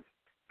return.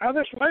 Now,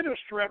 this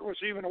latest threat was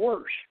even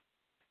worse.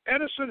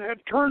 Edison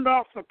had turned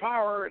off the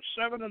power at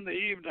 7 in the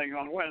evening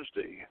on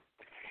Wednesday,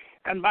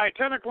 and by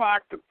 10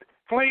 o'clock, the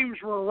flames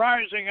were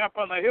rising up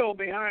on the hill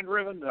behind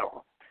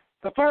Rivendell.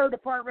 The fire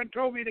department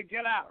told me to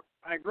get out.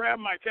 I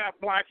grabbed my cat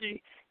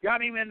Blackie,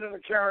 got him into the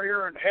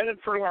carrier, and headed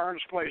for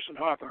Lawrence Place in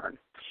Hawthorne.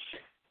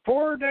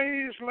 4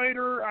 days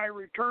later, I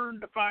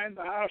returned to find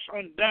the house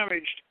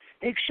undamaged,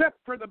 except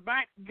for the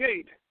back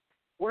gate,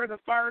 where the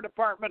fire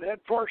department had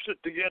forced it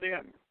to get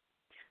in.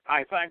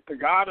 I thank the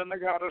god and the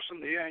goddess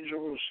and the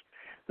angels,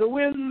 the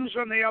winds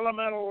and the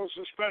elementals,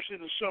 especially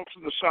the Sylphs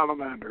and the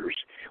Salamanders.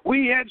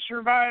 We had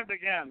survived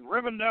again.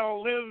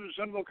 Rivendell lives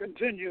and will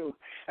continue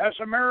as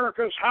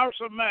America's house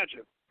of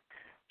magic.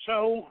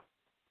 So,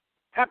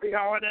 happy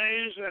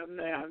holidays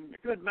and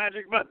good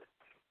magic. But,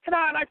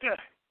 I'd like to,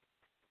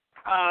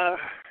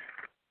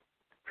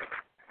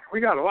 we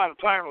got a lot of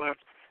time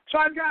left. So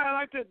I'd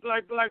like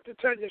to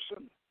tell you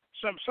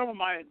some of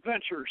my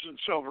adventures in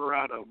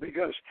Silverado,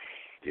 because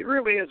it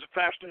really is a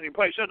fascinating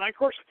place. And of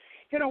course,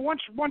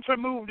 once I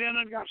moved in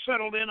and got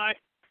settled in, I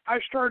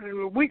started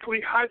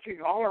weekly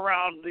hiking all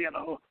around,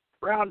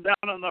 around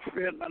down in the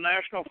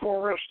national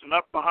forest and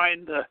up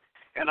behind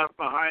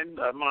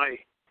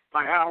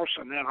my house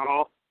and then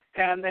all,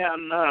 and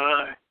then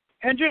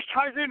and just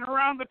hiking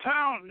around the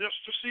town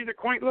just to see the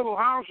quaint little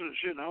houses,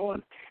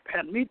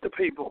 and meet the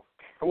people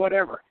or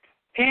whatever.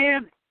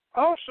 And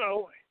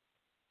also,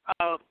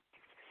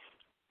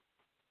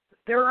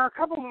 there are a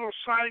couple of little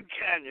side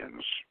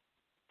canyons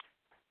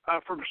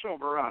from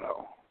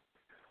Silverado.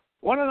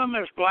 One of them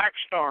is Black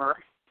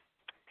Star,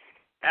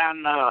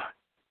 and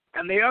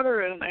the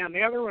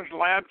other was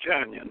Lab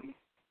Canyon.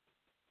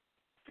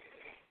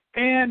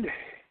 And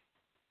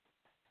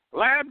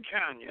Lab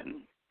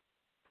Canyon,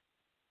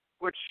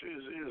 which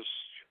is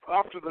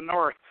off to the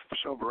north of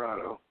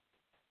Silverado,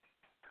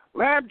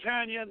 Lab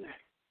Canyon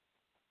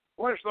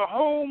was the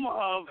home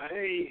of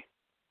a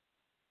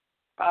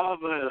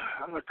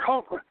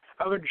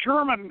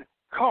German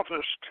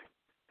cultist,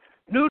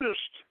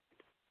 nudist,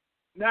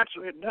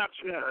 nature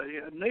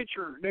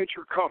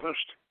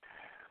cultist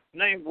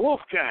named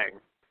Wolfgang.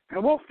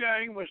 And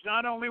Wolfgang was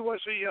not only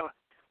was he a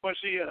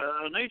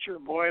nature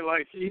boy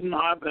like Eden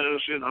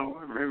Hobbes,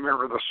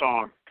 remember the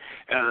song.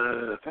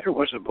 There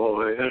was a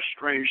boy, a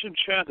strange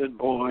enchanted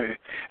boy,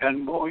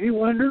 and boy he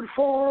wandered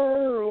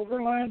far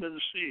over land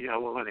and sea.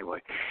 Well,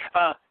 anyway,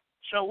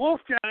 so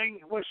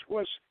Wolfgang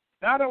was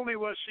not only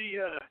was he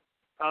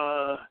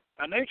a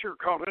nature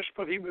cultist,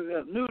 but he was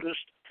a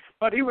nudist,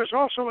 but he was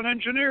also an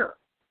engineer.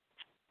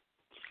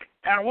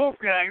 And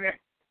Wolfgang,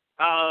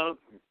 a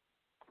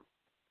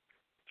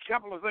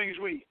couple of things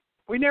we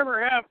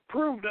never have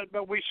proved it,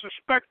 but we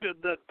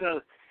suspected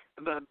that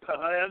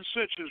Ed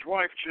Sitch's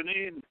wife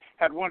Janine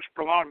had once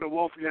belonged to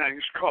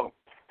Wolfgang's cult,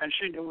 and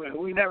she knew it.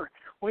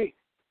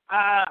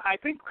 I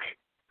think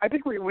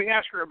we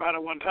asked her about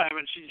it one time,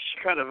 and she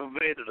kind of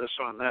evaded us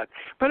on that.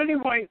 But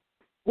anyway,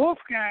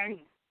 Wolfgang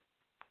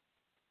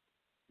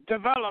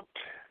developed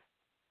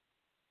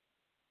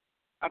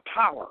a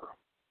tower.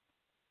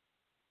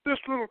 This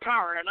little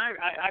tower, and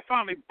I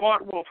finally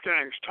bought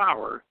Wolfgang's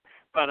tower,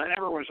 but I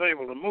never was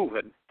able to move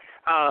it.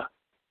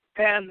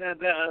 And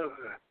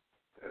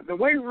the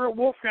way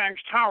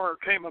Wolfgang's tower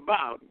came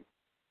about,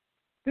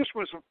 this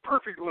was a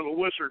perfect little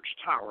wizard's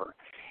tower.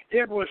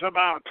 It was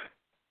about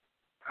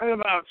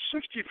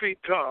 60 feet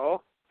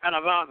tall and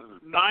about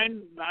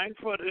 9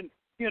 foot in,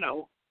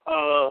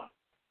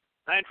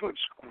 9 foot,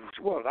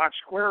 well, not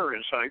square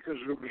inside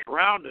because it was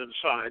round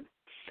inside,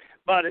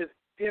 but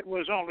it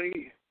was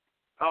only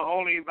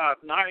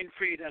about 9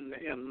 feet in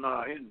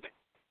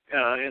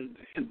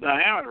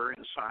diameter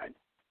inside,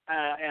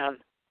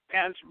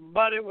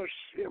 but it was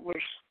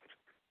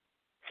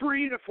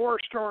 3 to 4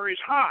 stories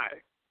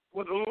high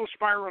with a little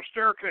spiral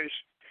staircase,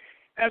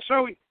 and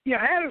so you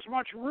had as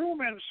much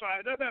room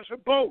inside it as a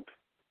boat.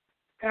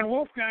 And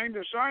Wolfgang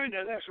designed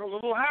it as a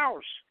little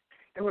house.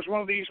 It was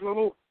one of these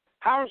little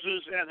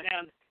houses,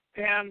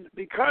 and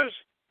because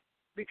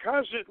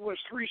it was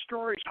 3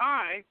 stories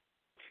high,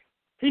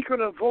 he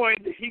could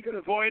avoid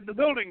the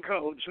building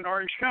codes in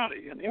Orange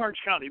County, and the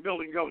Orange County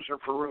building codes are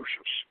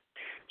ferocious.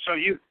 So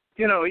you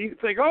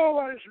think,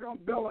 I just going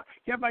to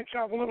get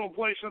myself a little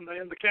place in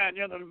the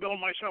canyon and build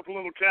myself a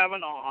little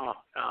cabin.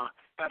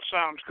 That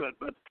sounds good,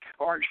 but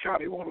Orange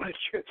County won't let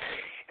you.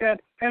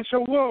 And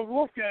so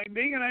Wolfgang,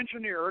 being an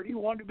engineer, he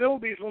wanted to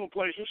build these little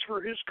places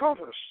for his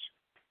cultists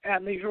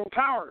and these little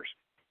towers.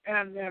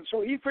 And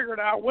so he figured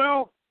out,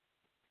 well,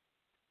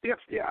 if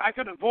I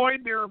could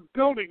avoid their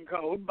building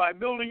code by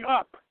building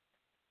up,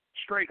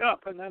 straight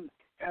up, and then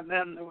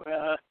it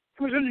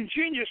was an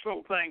ingenious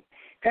little thing.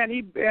 And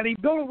he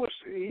built it with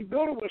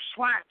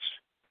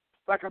slats,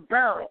 like a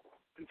barrel.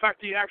 In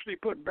fact, he actually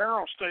put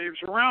barrel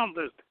staves around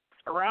the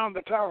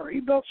tower.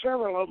 He built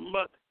several of them,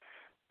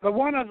 but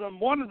one of them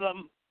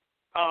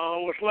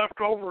was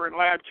left over in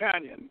Lab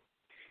Canyon.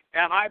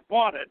 and I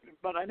bought it,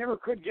 but I never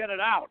could get it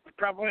out. The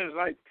trouble is,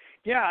 I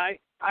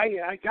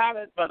got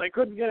it, but I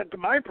couldn't get it to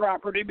my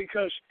property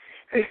because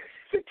the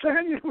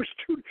canyon was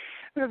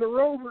the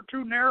road were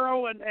too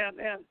narrow, and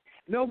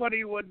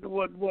nobody would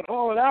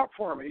haul it out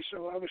for me,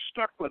 so I was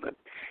stuck with it.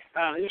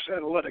 I just had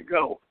to let it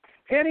go.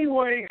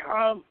 Anyway,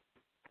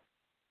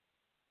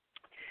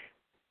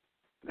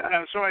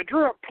 so I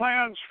drew up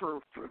plans for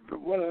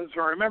what I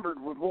remembered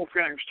with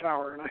Wolfgang's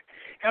Tower,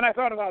 and I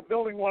thought about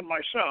building one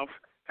myself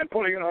and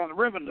putting it on the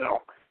Rivendell.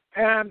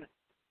 And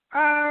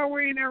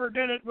we never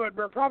did it, but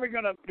we're probably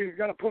gonna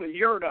put a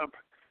yurt up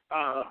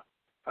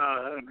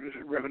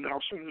Rivendell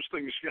as soon as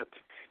things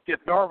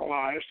get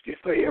normalized,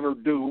 if they ever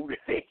do.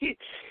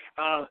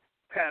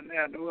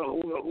 and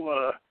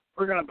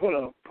we're gonna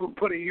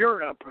put a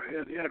yurt up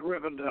at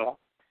Rivendell.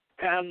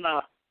 And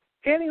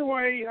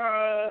anyway,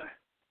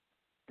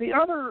 the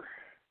other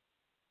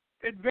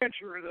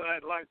adventure that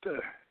I'd like to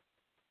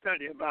tell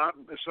you about,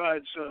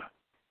 besides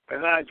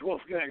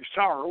Wolfgang's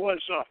Tower, was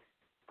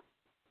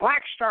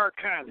Black Star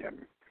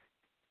Canyon.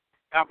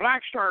 Now,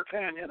 Black Star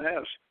Canyon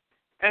has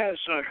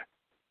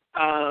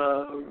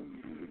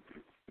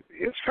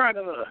it's kind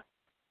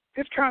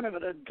of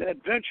an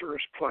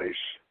adventurous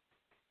place,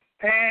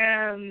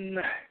 and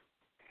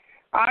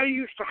I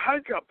used to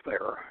hike up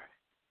there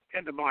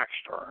into Black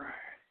Star.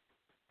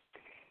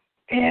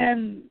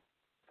 And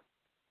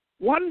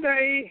one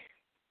day,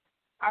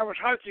 I was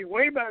hiking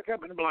way back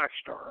up in Black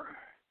Star,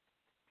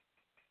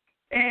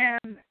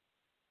 and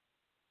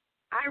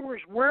I was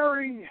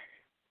wearing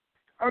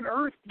an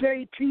Earth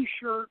Day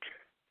T-shirt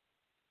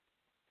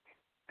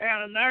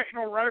and a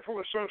National Rifle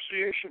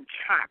Association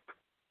cap,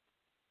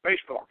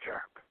 baseball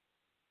cap.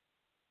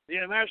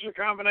 You imagine the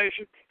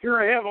combination? Here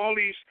I have all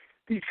these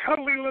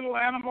cuddly little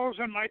animals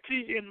in my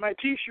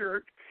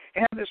T-shirt,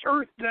 and this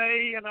Earth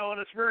Day, and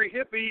it's very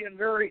hippie and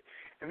very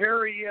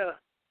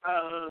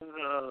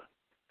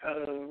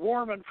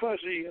warm and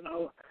fuzzy,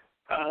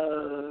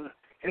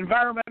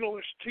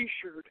 environmentalist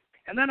T-shirt,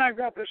 and then I've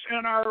got this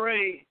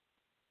NRA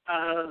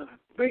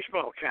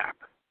baseball cap.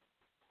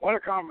 What a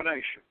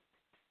combination!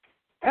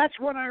 That's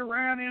when I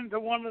ran into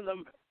one of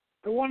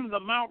the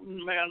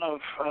mountain men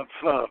of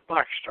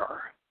Black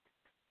Star,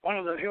 one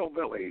of the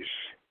hillbillies,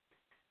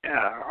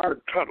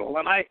 Art Tuttle,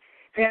 and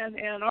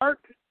Art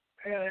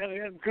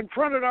and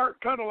confronted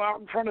Art Tuttle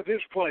out in front of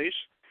his place,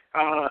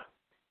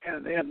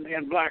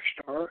 in Black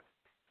Star,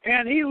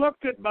 and he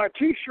looked at my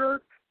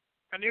T-shirt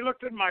and he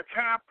looked at my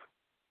cap,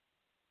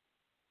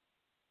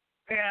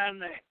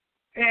 and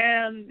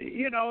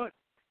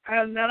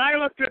then I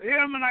looked at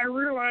him and I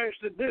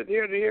realized that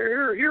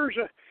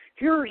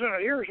here's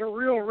a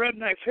real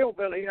redneck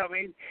hillbilly. I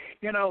mean,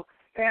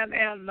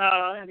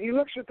 and he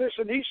looks at this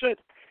and he said,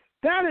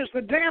 "That is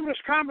the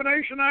damnedest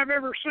combination I've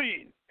ever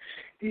seen."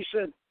 He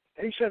said,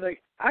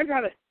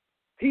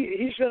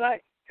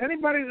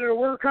 anybody that will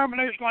wear a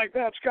combination like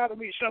that's got to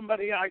be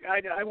somebody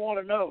I want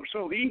to know.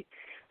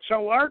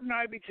 So Art and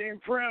I became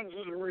friends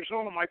as a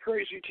result of my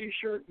crazy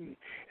T-shirt and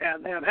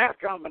hat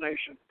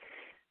combination.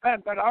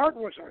 But Art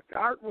was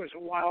a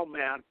wild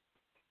man,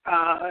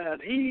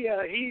 and he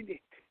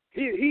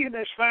and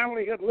his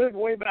family had lived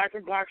way back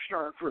in Black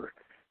Star for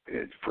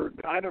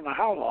I don't know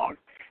how long,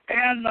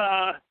 and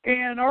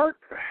Art,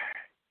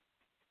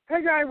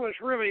 that guy was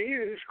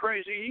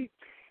crazy.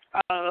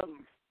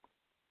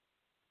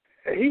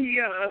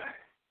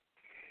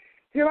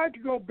 He liked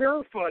to go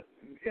barefoot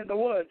in the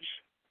woods,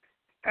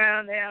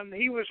 and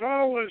he was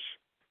always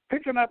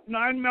picking up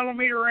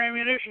 9mm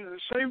ammunition. At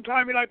the same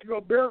time, he liked to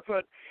go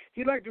barefoot.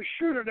 He liked to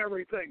shoot at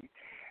everything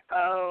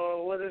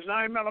with his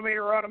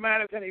 9mm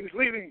automatic, and he was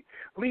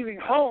leaving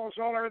holes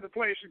all over the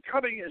place and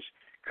cutting his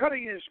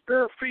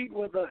bare feet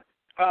with the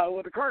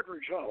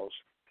cartridge holes.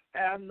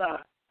 And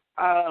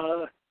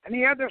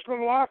he had this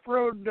little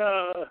off-road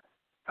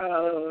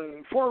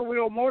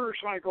 4-wheel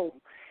motorcycle,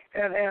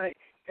 and I'd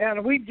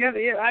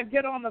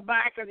get on the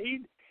back, and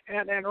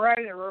and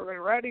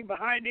riding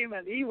behind him,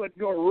 and he would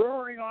go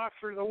roaring off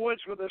through the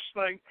woods with this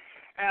thing,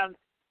 and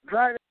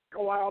driving like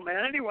a wild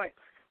man. Anyway,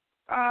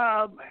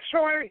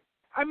 so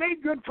I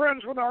made good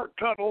friends with Art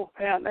Tuttle,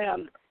 and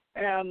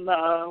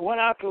went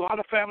out to a lot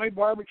of family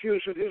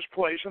barbecues at his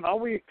place, and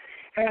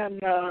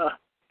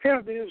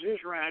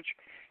his ranch.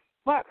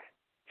 But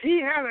he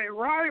had a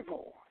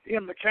rival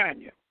in the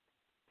canyon,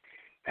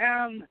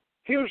 and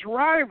his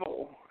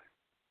rival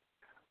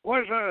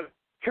was a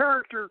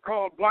character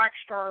called Black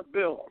Star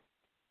Bill.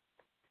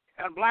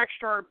 And Black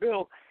Star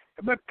Bill,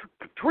 but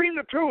between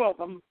the two of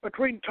them,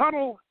 between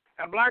Tuttle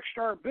and Black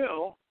Star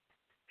Bill,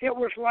 it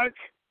was like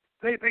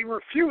they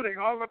were feuding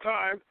all the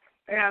time,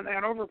 and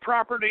over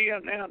property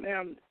and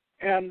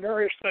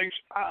various things.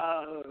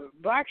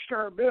 Black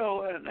Star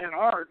Bill and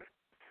Art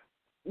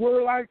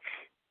were like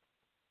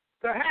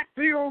the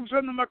Hatfields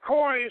and the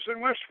McCoys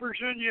in West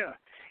Virginia,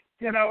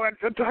 and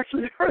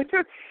Kentucky.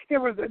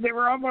 They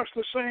were almost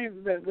the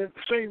same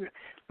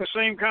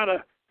kind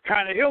of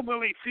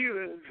hillbilly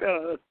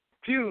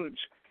feuds.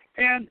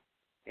 And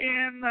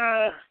in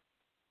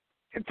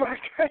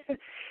fact,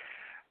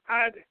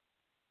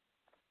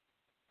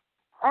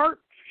 Art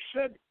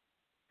said,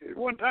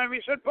 one time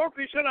he said, Poke,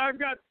 he said, I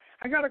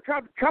got a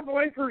couple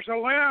acres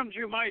of land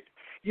you might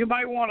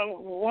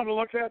want to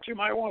look at, you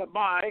might want to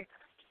buy,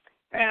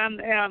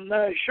 and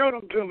showed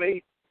them to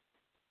me.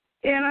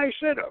 And I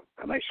said,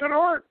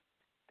 Art,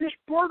 this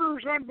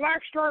borders on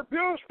Black Star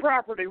Bill's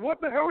property. What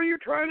the hell are you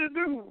trying to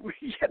do?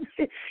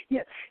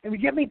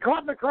 Get me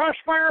caught in the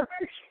crossfire?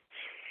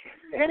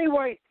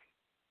 Anyway,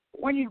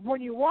 when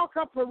you walk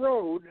up the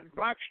road,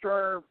 Black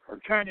Star or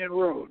Canyon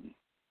Road,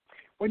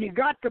 when you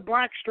got to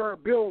Black Star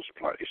Bill's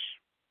place,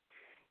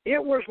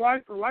 it was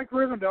like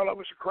Rivendell. It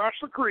was across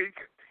the creek,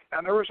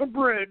 and there was a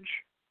bridge,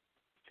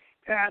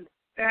 and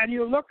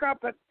you look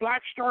up at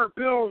Black Star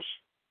Bill's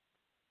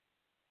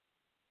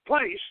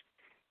place,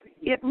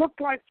 it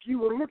looked like you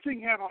were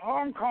looking at a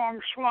Hong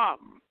Kong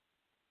slum.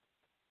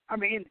 I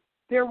mean,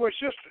 there were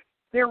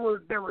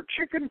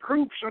chicken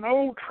coops and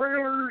old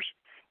trailers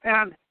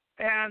and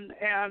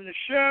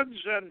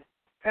sheds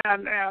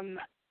and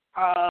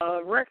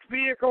wrecked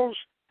vehicles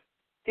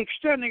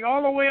extending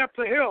all the way up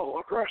the hill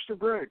across the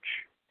bridge,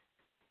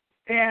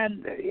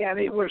 and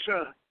it was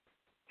a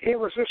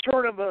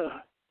sort of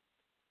a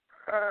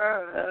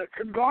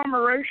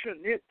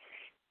conglomeration.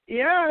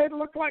 It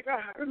looked like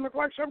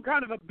some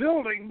kind of a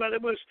building, but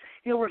it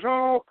was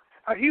all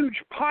a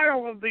huge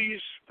pile of these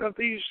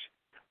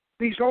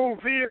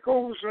old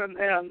vehicles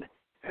and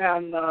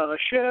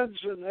sheds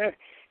and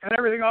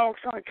everything all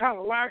kind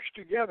of lashed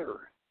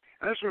together.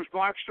 And this was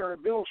Black Star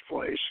Bill's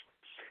place.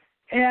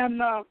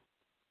 And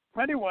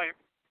anyway,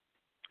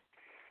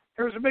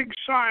 there was a big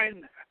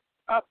sign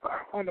up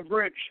on the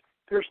bridge.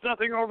 There's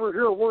nothing over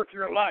here worth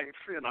your life,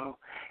 and a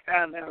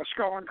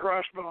skull and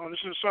crossbones.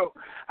 And so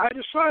I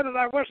decided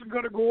I wasn't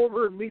going to go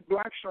over and meet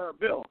Black Star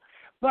Bill.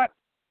 But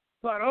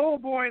oh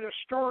boy, the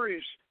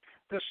stories.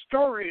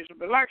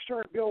 Black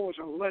Star Bill was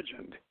a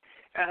legend,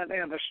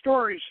 and the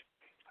stories.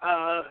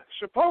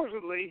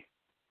 Supposedly,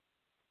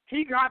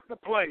 he got the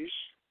place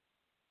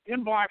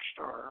in Black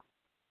Star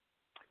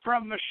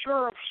from the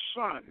sheriff's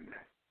son.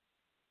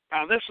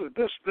 Now this is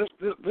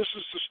the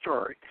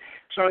story.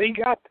 So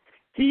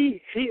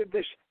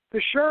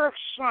the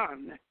sheriff's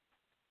son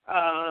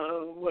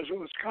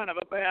was kind of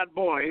a bad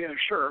boy.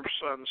 Sheriff's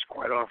sons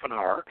quite often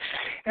are,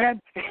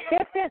 and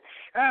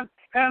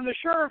the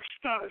sheriff's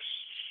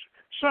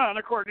son,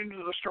 according to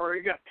the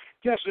story,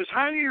 just is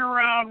hanging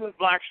around with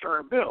Black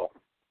Star Bill,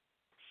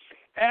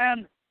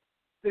 and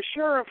the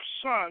sheriff's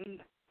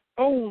son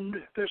owned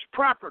this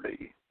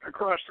property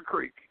across the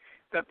creek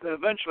that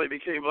eventually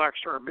became Black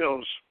Star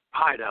Bill's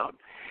hideout,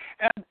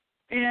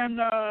 and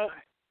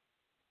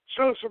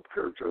so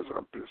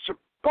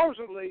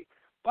supposedly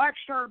Black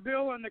Star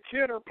Bill and the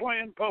kid are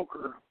playing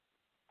poker,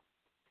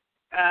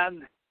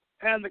 and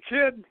the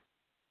kid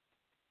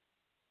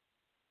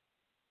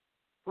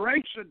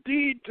writes a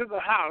deed to the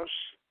house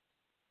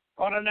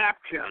on a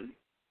napkin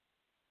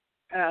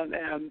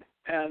and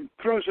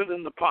throws it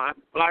in the pot.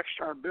 Black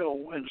Star Bill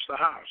wins the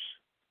house.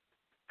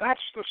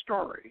 That's the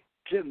story,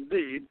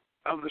 indeed,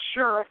 of the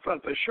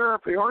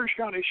Orange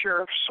County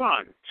Sheriff's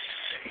son.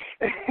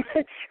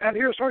 And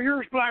here's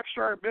Black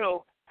Star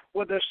Bill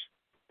with this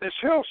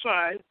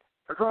hillside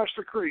across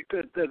the creek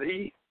that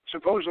he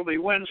supposedly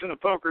wins in a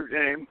poker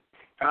game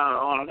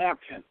on a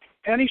napkin,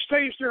 and he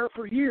stays there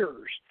for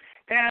years.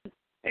 And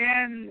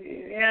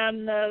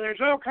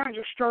there's all kinds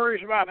of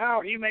stories about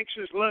how he makes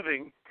his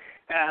living,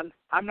 and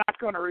I'm not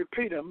going to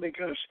repeat them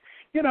because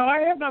I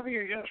have nothing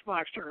against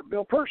Black Star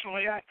Bill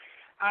personally.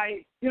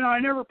 I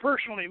never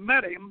personally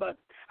met him, but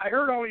I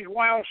heard all these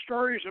wild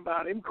stories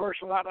about him. Of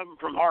course, a lot of them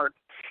from Art.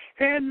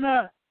 And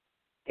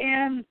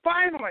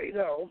finally,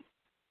 though,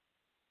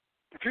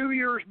 a few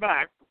years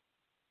back,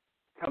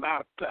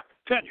 about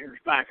 10 years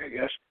back, I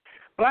guess,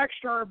 Black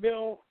Star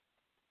Bill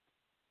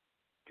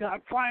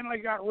finally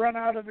got run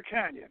out of the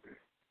canyon,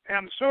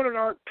 and so did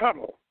Art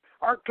Tuttle.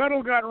 Art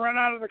Tuttle got run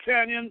out of the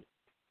canyon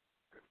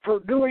for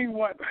doing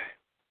what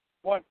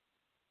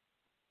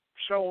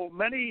so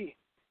many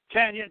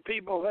canyon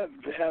people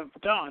have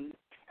done,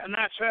 and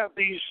that's have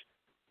these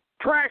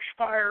trash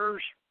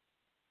fires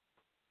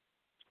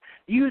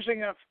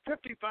using a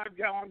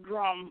 55-gallon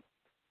drum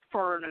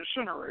for an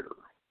incinerator.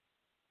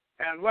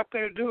 And what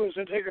they do is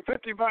they take a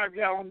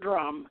 55-gallon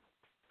drum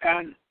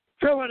and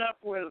fill it up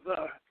with,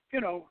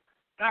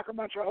 knock a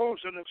bunch of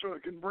holes in it so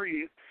it can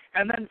breathe,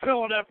 and then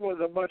fill it up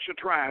with a bunch of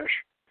trash,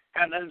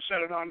 and then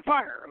set it on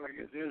fire. Like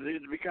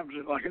it becomes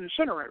like an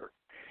incinerator.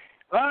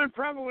 Well, the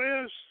trouble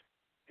is,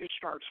 it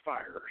starts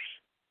fires.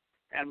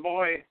 And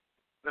boy,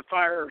 the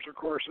fires, of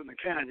course, in the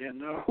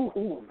canyon,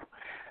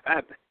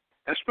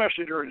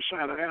 especially during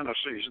Santa Ana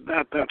season,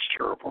 that's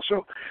terrible.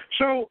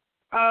 So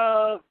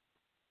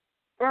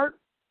Bart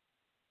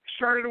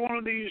started one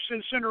of these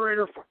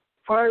incinerator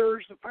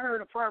fires. The fire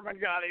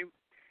department got him,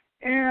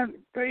 and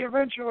they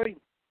eventually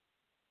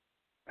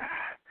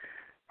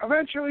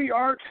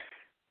Art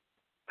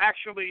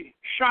actually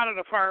shot at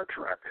a fire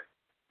truck,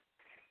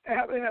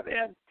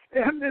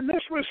 and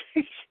this was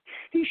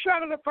he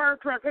shot at a fire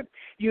truck. And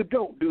you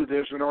don't do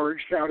this in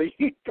Orange County.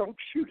 You don't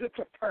shoot at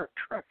the fire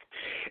truck,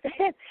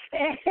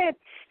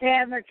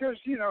 and because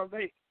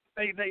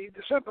they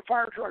sent the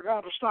fire truck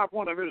out to stop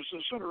one of his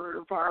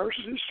incinerator fires.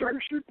 He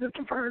started shooting at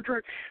the fire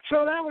truck.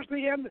 So that was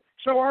the end.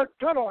 So our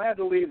tunnel had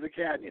to leave the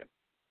canyon.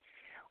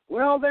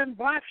 Well, then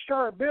Black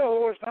Star Bill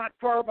was not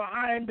far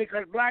behind,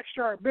 because Black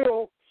Star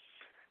Bill,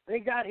 they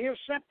got his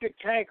septic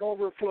tank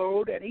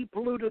overflowed and he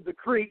polluted the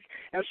creek,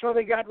 and so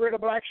they got rid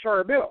of Black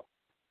Star Bill.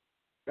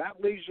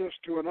 That leads us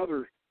to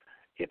another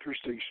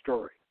interesting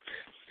story.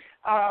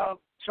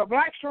 So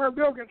Black Star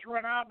Bill gets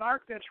run out and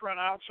Ark gets run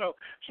out. So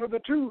the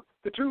two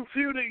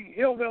feuding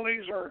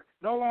hillbillies are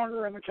no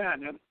longer in the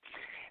canyon,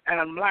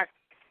 and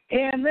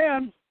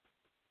then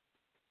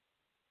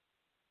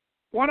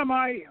one of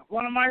my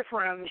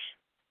friends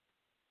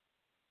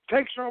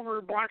takes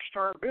over Black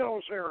Star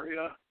Bill's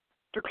area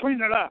to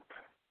clean it up.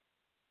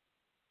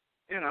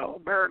 You know,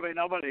 apparently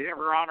nobody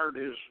ever honored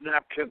his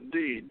napkin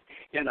deed,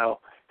 you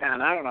know,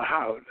 and I don't know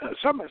how.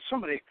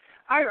 Somebody,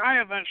 I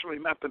eventually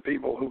met the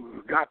people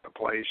who got the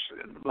place,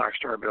 in Black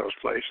Star Bill's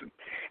place,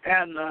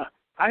 and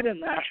I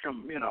didn't ask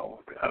them, you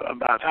know,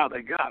 about how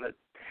they got it.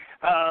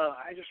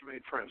 I just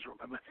made friends with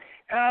them.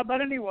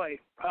 But anyway,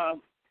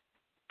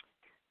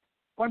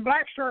 when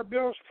Black Star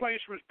Bill's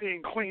place was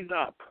being cleaned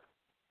up,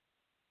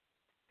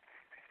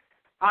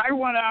 I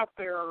went out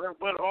there and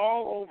went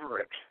all over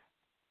it,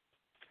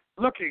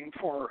 looking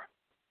for.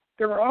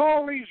 There were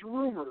all these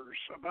rumors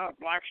about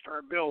Black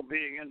Star Bill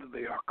being into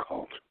the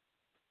occult.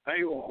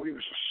 He was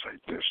a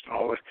Satanist and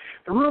all this.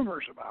 The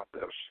rumors about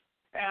this.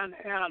 And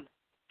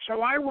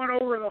so I went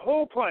over the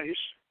whole place,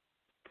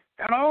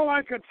 and all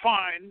I could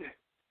find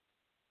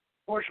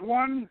was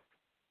one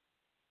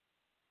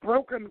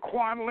broken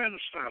Kuan Lin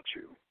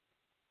statue.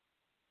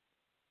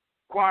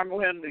 Kuan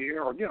Lin,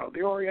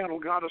 the Oriental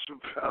goddess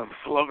of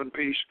love and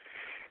peace.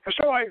 And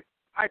so I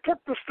took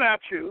the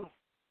statue,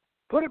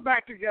 put it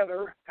back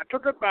together, and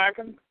took it back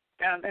and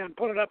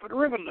put it up at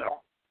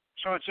Rivendell.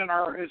 So it's on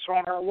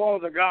our wall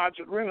of the gods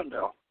at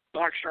Rivendell.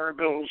 Black Star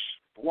Bill's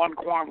one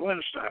Kuan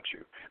Lin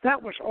statue. That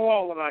was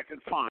all that I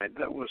could find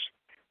that was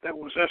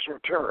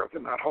esoteric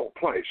in that whole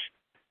place.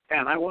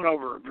 And I went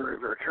over it very,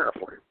 very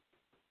carefully.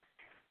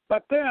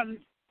 But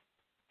then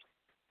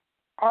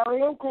our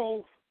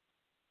local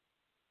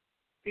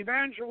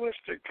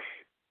evangelistic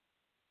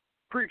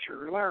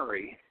preacher,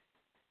 Larry,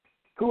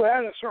 who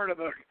had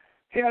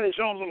he had his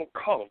own little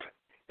cult,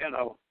 you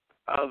know,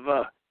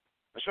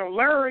 so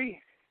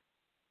Larry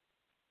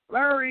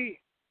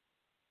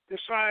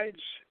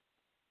decides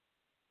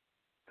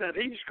that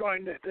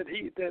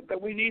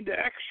that we need to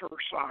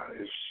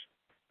exorcise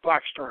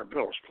Black Star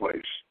Bill's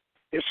place.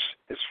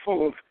 It's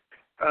full of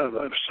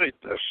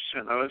Satanists,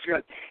 you know. It's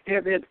got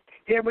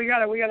we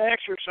gotta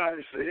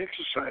exorcise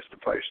the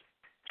place.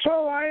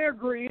 So I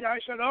agreed. I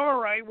said, all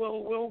right,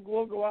 we'll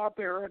go out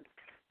there and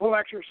we'll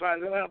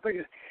exercise it. I don't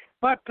think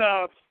but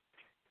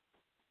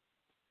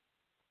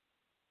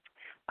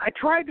I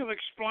tried to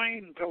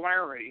explain to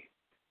Larry,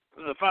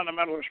 the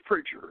fundamentalist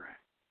preacher,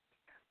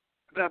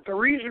 that the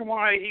reason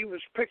why he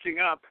was picking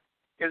up,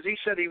 is he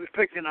said he was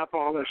picking up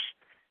all this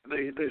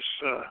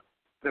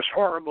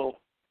horrible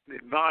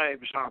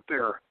vibes out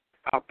there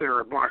at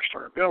Black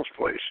Star Bill's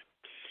place.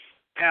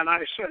 And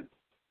I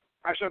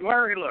said,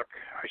 Larry, look,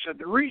 I said,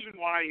 the reason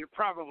why you're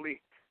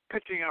probably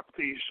picking up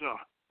these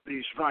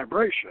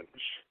vibrations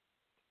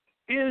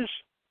is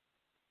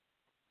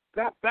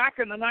that back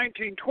in the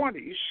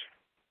 1920s,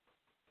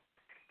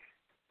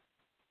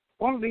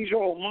 one of these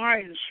old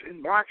mines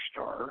in Black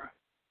Star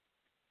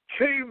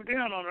caved in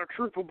on a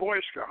troop of Boy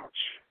Scouts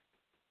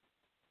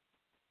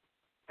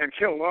and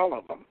killed all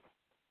of them.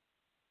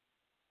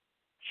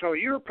 So if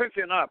you're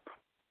picking up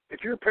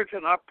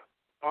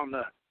on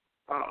the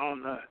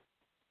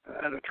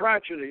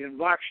tragedy in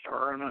Black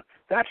Star, and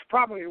that's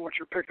probably what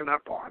you're picking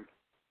up on,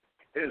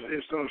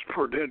 is those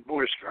poor dead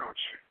Boy Scouts.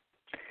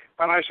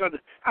 But I said,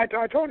 I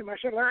told him, I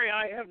said, Larry,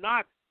 I have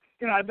not,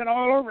 I've been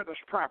all over this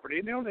property,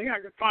 and the only thing I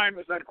could find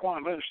was that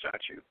Kuan Lin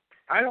statue.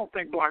 I don't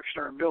think Black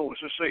Star Bill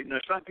was a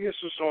Satanist. I think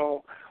this is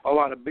all a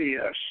lot of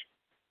BS.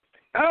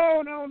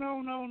 Oh, no,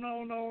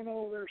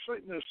 they're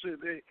Satanists.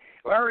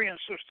 Larry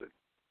insisted.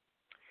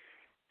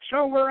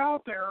 So we're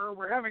out there,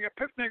 we're having a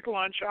picnic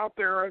lunch out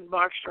there in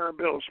Black Star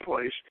Bill's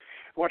place,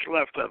 what's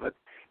left of it.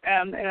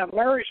 And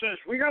Larry says,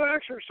 we got to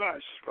exercise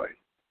this place.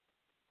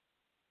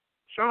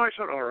 So I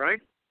said, all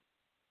right.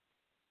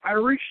 I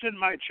reached in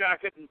my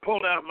jacket and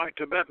pulled out my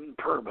Tibetan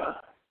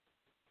purba.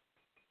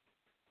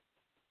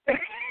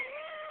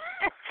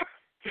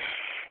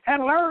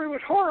 And Larry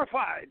was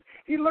horrified.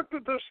 He looked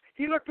at this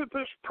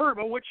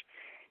purba, which,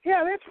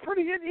 yeah, that's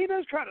pretty. He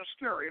does kind of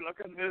scary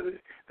looking.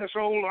 This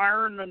old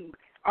iron and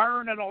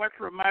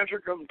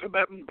electromagicum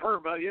Tibetan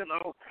purba,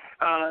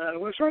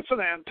 so it's an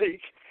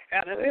antique,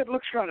 and it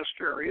looks kind of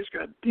scary. It's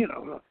got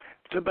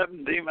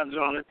Tibetan demons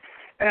on it,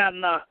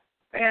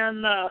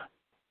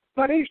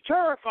 but he's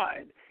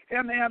terrified,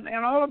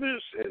 and all of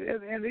his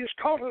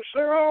cultists,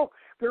 they're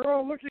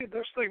all looking at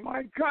this thing.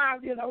 My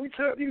God, we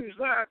can't use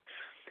that.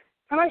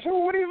 And I said,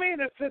 well, what do you mean?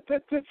 It's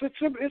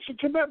a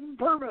Tibetan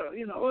purba,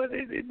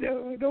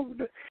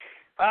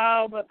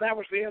 But that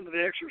was the end of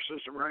the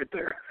exorcism right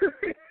there.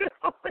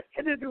 All they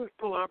had to do was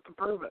pull out the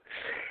permit.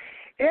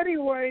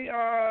 Anyway,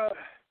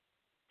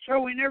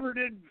 so I never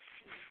did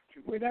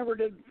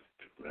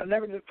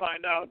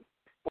find out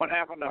what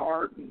happened to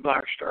Hart and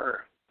Black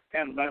Star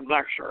and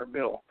Black Star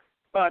Bill.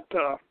 But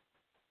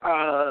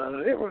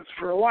it was,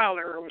 for a while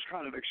there, it was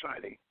kind of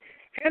exciting.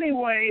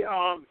 Anyway,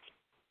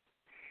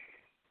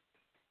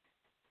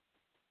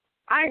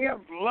 I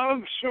have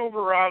loved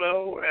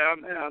Silverado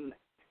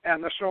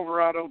and the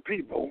Silverado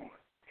people,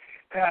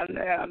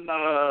 and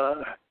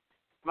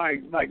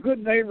my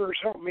good neighbors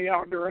helped me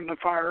out during the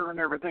fire and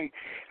everything.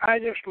 I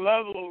just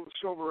love little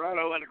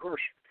Silverado, and of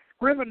course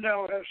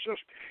Rivendell has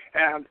just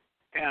and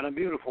a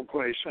beautiful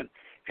place, and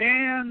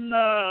and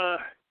I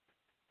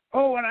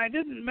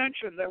didn't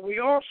mention that we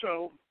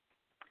also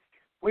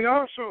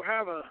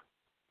have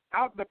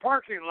out in the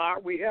parking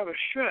lot we have a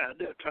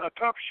shed, a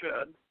tough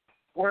shed,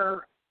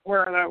 where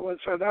that was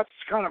that's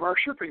kind of our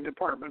shipping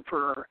department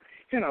for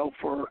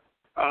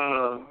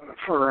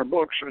our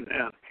books and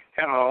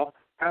all,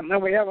 and then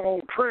we have an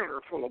old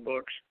trailer full of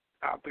books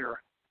out there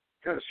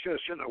because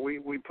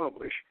we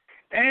publish,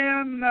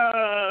 and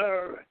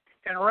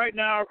right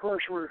now of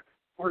course we're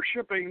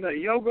shipping the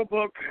yoga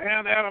book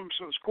and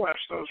Adamson's Quest.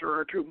 Those are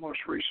our two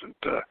most recent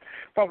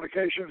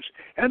publications,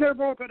 and they're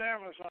both at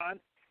Amazon.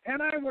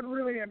 And I would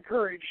really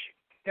encourage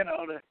you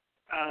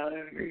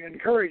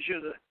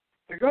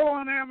to go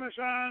on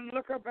Amazon,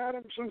 look up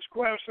Adamson's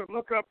Quest, and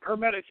look up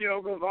Hermetic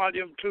Yoga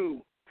Volume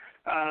 2,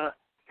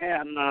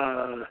 and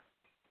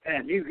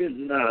you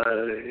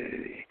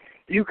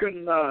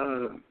can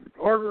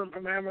order them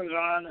from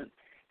Amazon,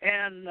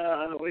 and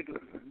we'd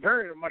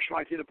very much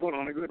like you to put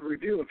on a good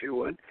review if you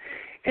would.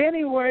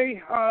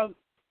 Anyway,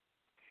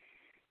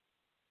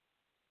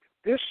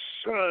 this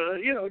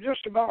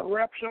just about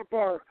wraps up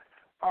our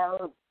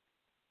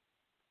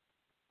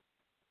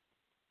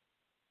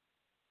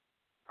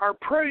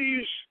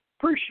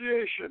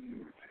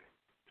appreciation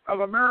of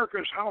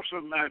America's House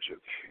of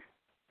Magic,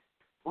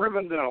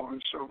 Rivendell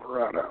and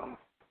Silverado.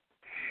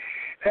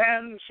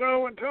 And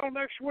so until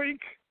next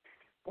week,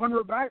 when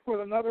we're back with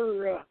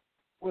another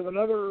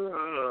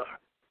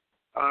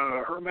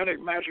Hermetic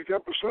Magic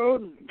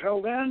episode,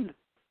 until then,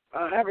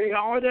 happy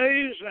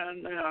holidays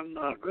and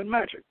good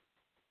magic.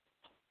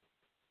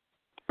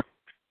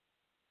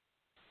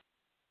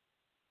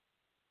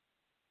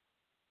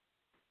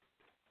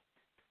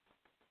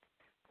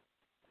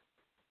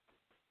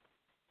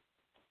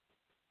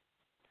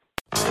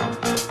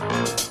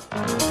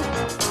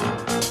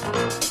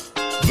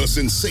 The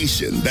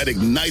sensation that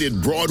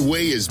ignited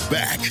Broadway is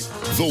back.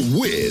 The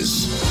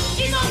Wiz.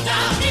 He's on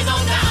down the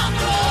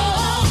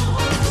road.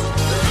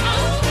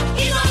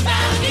 He's on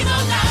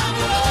down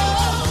the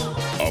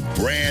road. A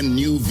brand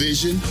new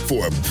vision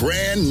for a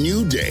brand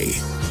new day.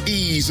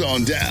 Ease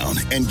on down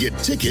and get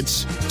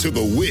tickets to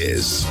The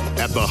Wiz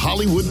at the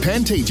Hollywood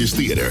Pantages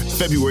Theater,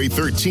 February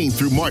 13th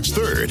through March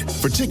 3rd.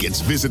 For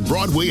tickets, visit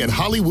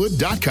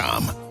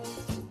BroadwayandHollywood.com.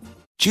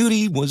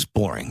 Judy was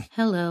boring.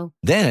 Hello.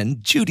 Then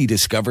Judy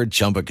discovered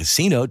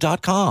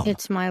ChumbaCasino.com.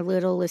 It's my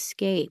little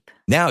escape.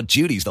 Now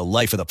Judy's the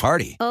life of the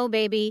party. Oh,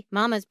 baby,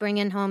 mama's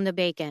bringing home the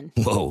bacon.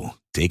 Whoa,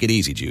 take it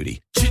easy,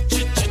 Judy.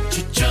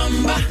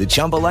 The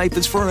Chumba life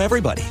is for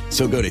everybody.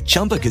 So go to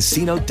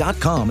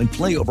ChumbaCasino.com and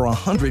play over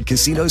 100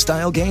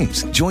 casino-style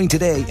games. Join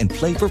today and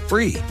play for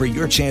free for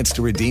your chance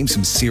to redeem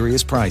some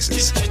serious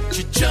prizes.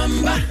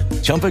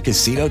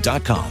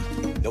 ChumbaCasino.com.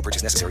 No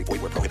purchase necessary.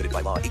 Void where prohibited by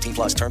law.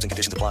 18+ terms and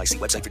conditions apply. See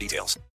website for details.